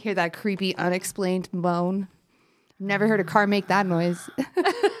 hear that creepy, unexplained moan? Never heard a car make that noise.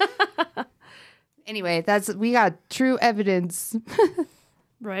 Anyway, we got true evidence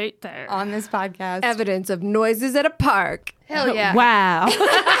Right there. on this podcast. Evidence of noises at a park. Hell yeah. Wow.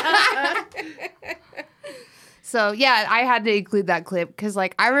 So yeah, I had to include that clip because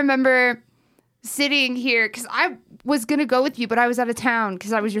like I remember sitting here because I was gonna go with you, but I was out of town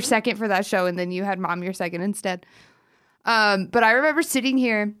because I was your second for that show, and then you had Mom your second instead. But I remember sitting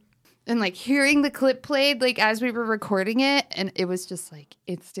here and like hearing the clip played like as we were recording it, and it was just like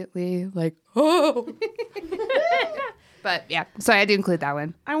instantly like oh. But yeah, so I had to include that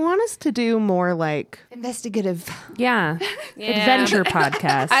one. I want us to do more like Investigative. adventure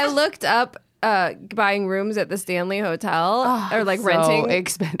podcast. I looked up buying rooms at the Stanley Hotel or like so renting,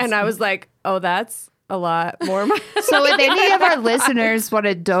 expensive. and I was like, "Oh, that's a lot more." So if any of our listeners want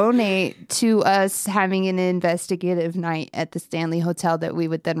to donate to us having an investigative night at the Stanley Hotel that we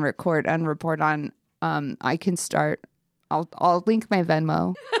would then record and report on, I can start. I'll link my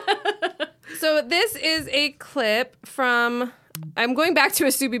Venmo. So this is a clip from. I'm going back to a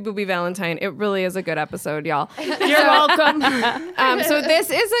Subi Booby Valentine. It really is a good episode, y'all. You're welcome. So this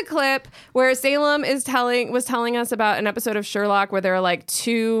is a clip where Salem was telling us about an episode of Sherlock where there are like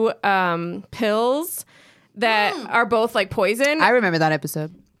two pills that are both like poison. I remember that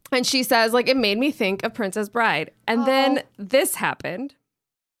episode. And she says like it made me think of Princess Bride. And then this happened.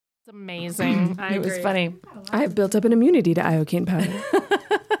 It's amazing. It was funny. I have built up an immunity to iocane powder.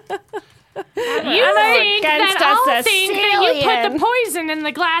 You think that I'll think that you put the poison in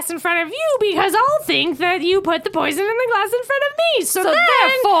the glass in front of you because I'll think that you put the poison in the glass in front of me. So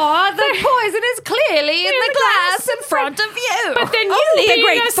therefore, the poison is clearly in the glass in front of you. But then you,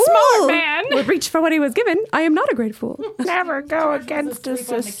 being a smart man, would reach for what he was given. I am not a great fool. Never go against a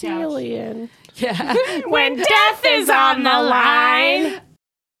Sicilian. when death is on the line.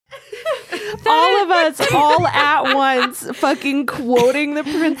 All of us, all at once, fucking quoting the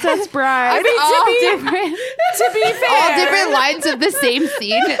Princess Bride. To be fair, all different lines of the same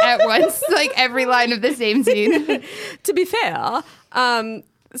scene at once, like every line of the same scene. To be fair,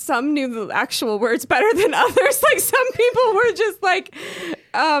 some knew the actual words better than others. Like some people were just like,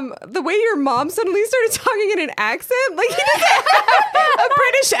 the way your mom suddenly started talking in an accent, like he doesn't have a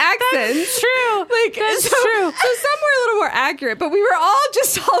British accent. That's true. Like That's so, true. So some were a little more accurate, but we were all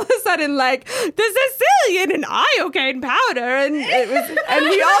just all of a sudden like the Sicilian and iocane powder, and it was, and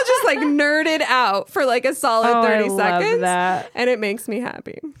we all just like nerded out for like a solid 30 love seconds, that. and it makes me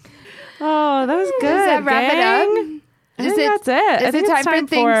happy. Oh, that was good. Does that wrap gang. it up? I think that's it. I think it's time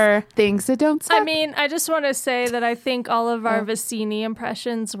for things that don't suck. I mean, I just want to say that I think all of our Vicini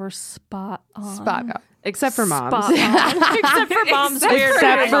impressions were spot on. spot on. except for Mom's. Spot on. Except for Mom's weird.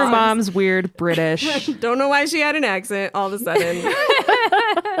 Except for Mom's weird British. Don't know why she had an accent all of a sudden.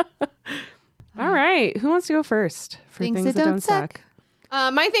 All right, who wants to go first for things that don't suck?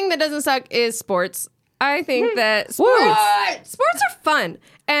 My thing that doesn't suck is sports. I think that sports are fun.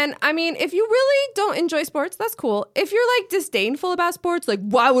 And I mean, if you really don't enjoy sports, that's cool. If you're like disdainful about sports, like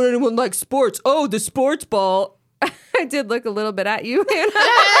why would anyone like sports? Oh, the sports ball. I did look a little bit at you, Hannah.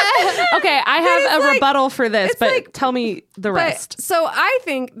 Okay, I have a rebuttal for this, but tell me the rest. So I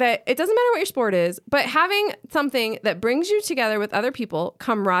think that it doesn't matter what your sport is, but having something that brings you together with other people,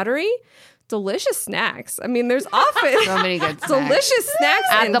 camaraderie, delicious snacks. I mean, there's often So many good snacks. delicious snacks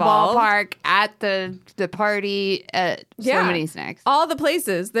At involved. the ballpark, at the party, so many snacks. All the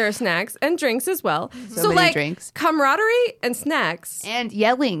places there are snacks and drinks as well. So, many like drinks. camaraderie and snacks And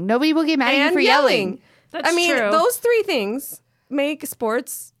yelling. Nobody will get mad at you and for yelling. That's I mean, true. those three things make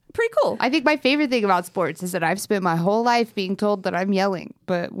sports pretty cool. I think my favorite thing about sports is that I've spent my whole life being told that I'm yelling.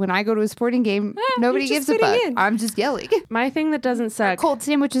 But when I go to a sporting game, nobody you're gives just a fuck. fitting in. I'm just yelling. My thing that doesn't suck. Cold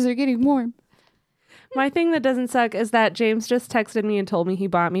sandwiches are getting warm. My thing that doesn't suck is that James just texted me and told me he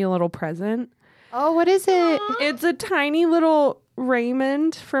bought me a little present. Oh, what is it? It's a tiny little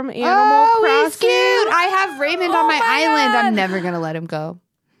Raymond from Animal Oh, he's Crossing. cute. I have Raymond on my island. I'm never going to let him go.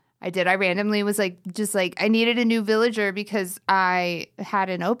 I did. I randomly was like, just like, I needed a new villager because I had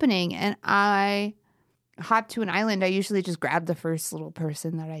an opening and I hopped to an island. I usually just grab the first little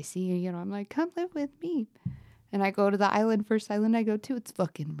person that I see. You know, I'm like, come live with me. And I go to the island, first island I go to, it's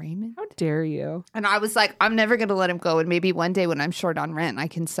fucking Raymond. How dare you? And I was like, I'm never going to let him go. And maybe one day when I'm short on rent, I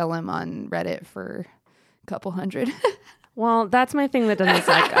can sell him on Reddit for a couple hundred. Well, that's my thing that doesn't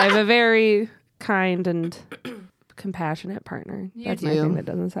suck. I have a very kind and compassionate partner. That's my do. thing that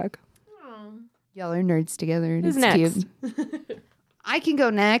doesn't suck. Y'all are nerds together. And Who's it's next? cute. I can go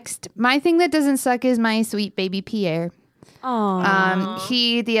next. My thing that doesn't suck is my sweet baby Pierre.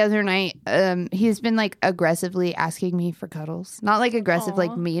 He the other night, he's been like aggressively asking me for cuddles. Not like aggressive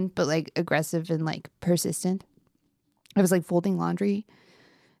like mean, but like aggressive and like persistent. I was like folding laundry.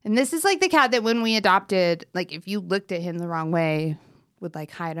 And this is like the cat that when we adopted, like if you looked at him the wrong way, would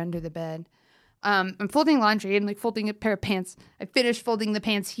like hide under the bed. I'm folding laundry and like folding a pair of pants. I finished folding the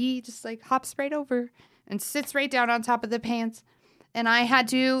pants. He just like hops right over and sits right down on top of the pants. And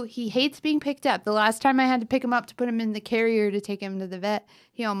he hates being picked up. The last time I had to pick him up to put him in the carrier to take him to the vet,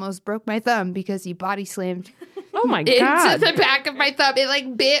 he almost broke my thumb because he body slammed Oh my into god. the back of my thumb. It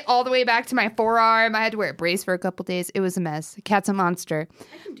like bit all the way back to my forearm. I had to wear a brace for a couple days. It was a mess. The cat's a monster.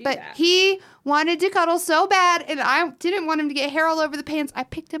 But he wanted to cuddle so bad, and I didn't want him to get hair all over the pants. I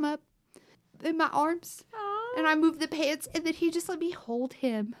picked him up in my arms, and I moved the pants, and then he just let me hold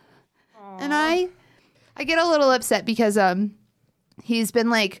him. And I get a little upset because he's been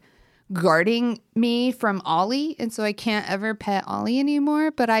like guarding me from Ollie, and so I can't ever pet Ollie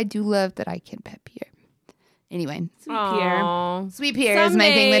anymore. But I do love that I can pet Pierre. Anyway, Pierre. sweet Pierre is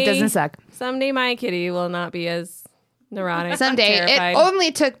my thing that doesn't suck. Someday my kitty will not be as neurotic. Someday. terrified. It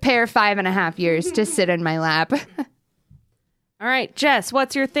only took Pear 5.5 years to sit in my lap. All right, Jess,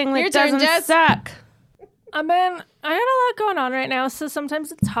 what's your thing that Your turn, doesn't Jess. suck? I got a lot going on right now, so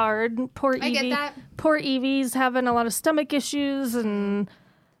sometimes it's hard. Poor Evie. I get that. Poor Evie's having a lot of stomach issues and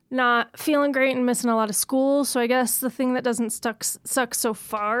not feeling great and missing a lot of school. So I guess the thing that doesn't suck so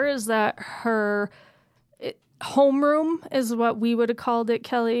far is that her homeroom is what we would have called it,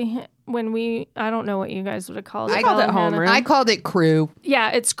 Kelly. I don't know what you guys would have called it. I called it Hannah. homeroom. I called it crew.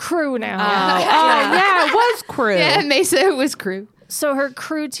 Yeah, it's crew now. Yeah, it was crew. Yeah, Mesa, it was crew. So her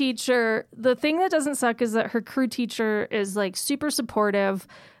crew teacher, the thing that doesn't suck is that her crew teacher is like super supportive.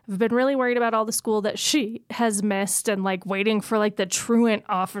 I've been really worried about all the school that she has missed and like waiting for like the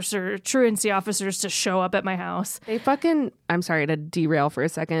truancy officers to show up at my house. I'm sorry to derail for a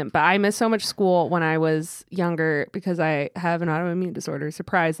second, but I missed so much school when I was younger because I have an autoimmune disorder.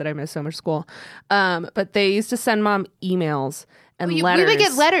 Surprised that I missed so much school. But they used to send mom emails and letters. We would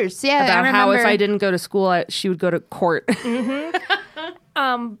get letters, yeah. About I how if remember. I didn't go to school, she would go to court.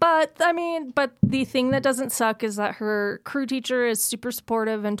 But the thing that doesn't suck is that her crew teacher is super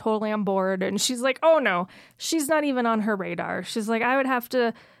supportive and totally on board. And she's like, oh no, she's not even on her radar. She's like, I would have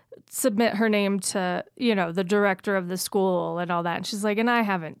to submit her name to, the director of the school and all that. And she's like, and I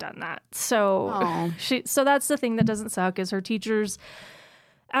haven't done that. So so that's the thing that doesn't suck is her teacher's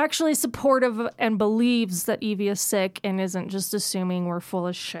actually supportive and believes that Evie is sick and isn't just assuming we're full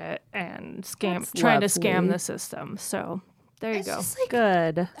of shit and trying to scam the system. So there you go. Just like,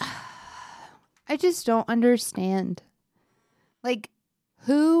 Good. I just don't understand. Like,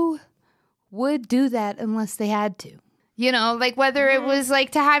 who would do that unless they had to? Like whether it was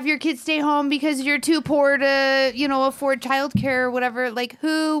like to have your kids stay home because you're too poor to, afford childcare or whatever. Like,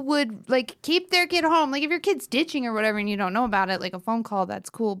 who would like keep their kid home? Like, if your kid's ditching or whatever and you don't know about it, like a phone call,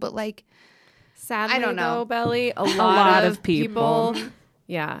 that's cool. But like, Sadly, I don't know. though, Belly, a lot lot of of people.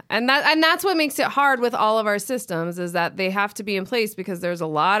 Yeah, and that's what makes it hard with all of our systems is that they have to be in place because there's a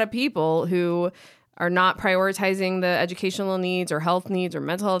lot of people who are not prioritizing the educational needs or health needs or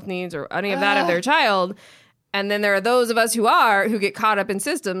mental health needs or any of that of their child. And then there are those of us who get caught up in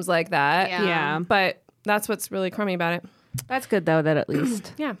systems like that. Yeah. But that's what's really crummy about it. That's good, though, that at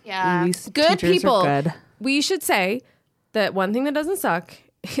least Yeah. yeah. these Good teachers people. are good. We should say that one thing that doesn't suck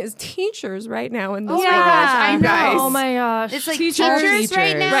is teachers right now in this Oh my world. gosh, I know. guys. Oh my gosh. It's like Teachers. teachers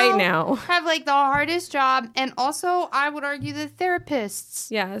right now, Right now. have like the hardest job, and also I would argue the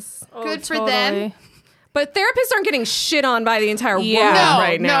therapists. Yes. Good for them. But therapists aren't getting shit on by the entire world Yeah.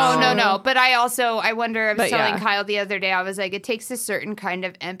 right now. No. But I wonder, I was But telling yeah. Kyle the other day, I was like, it takes a certain kind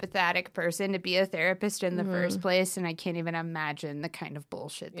of empathetic person to be a therapist in the first place. And I can't even imagine the kind of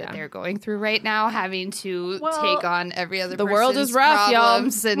bullshit that they're going through right now, having to take on every other the world person's is rough, y'all.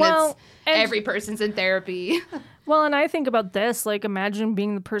 problems, and Well, and- every person's in therapy. Well, and I think about this, like, imagine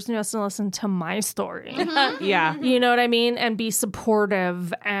being the person who has to listen to my story. Yeah. You know what I mean? And be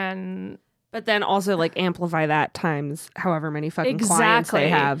supportive and But then also like amplify that times however many fucking clients they Exactly.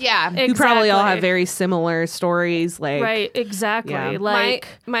 have. Yeah. You probably all have Exactly. very similar stories. Like, right, exactly. Yeah. Like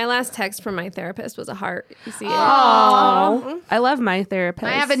my last text from my therapist was a heart. You see it? oh, I love my therapist.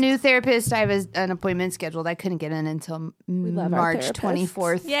 I have a new therapist. I have an appointment scheduled. I couldn't get in until love our March therapists.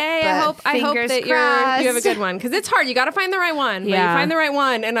 24th. Yay! but I hope fingers that you crossed. have a good one because it's hard. You got to find the right one. But Yeah. you find the right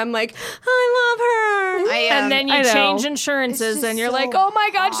one, and I'm like, I love her. and then you I know. change insurances It's and just you're like, so oh my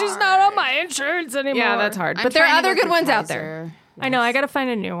god, she's not on my insurance anymore. Yeah, that's hard. I'm But there are trying to other go good through ones out Kaiser. there. I know, I gotta find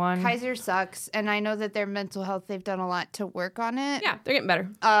a new one. Kaiser sucks, and I know that their mental health, they've done a lot to work on it. Yeah, they're getting better.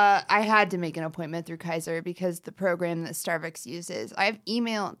 I had to make an appointment through Kaiser because the program that Starbucks uses, I've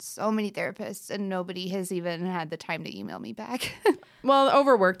emailed so many therapists, and nobody has even had the time to email me back. Well,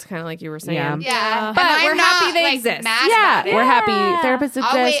 overworked, kind of like you were saying. Yeah. Yeah, But and we're I'm happy not, they like, exist. mad Yeah, about it. we're happy therapists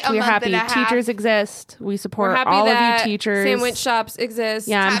I'll wait exist. a We're month happy and a half. teachers exist. We We're support happy all that of you teachers. sandwich shops exist.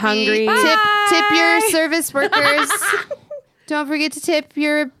 Yeah, I'm Happy. hungry. Tip your service workers. Don't forget to tip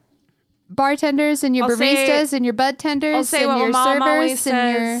your bartenders and your I'll say- baristas and your bud tenders I'll say and what your Mom servers always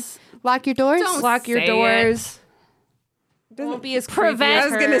and your says. lock your doors. Lock your say doors. Won't be as Prevent- I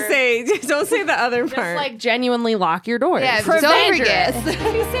was creepy gonna as her. say, don't say the other part. Like genuinely lock your doors. Yeah, Prevent- don't forget.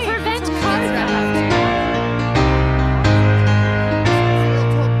 Prevent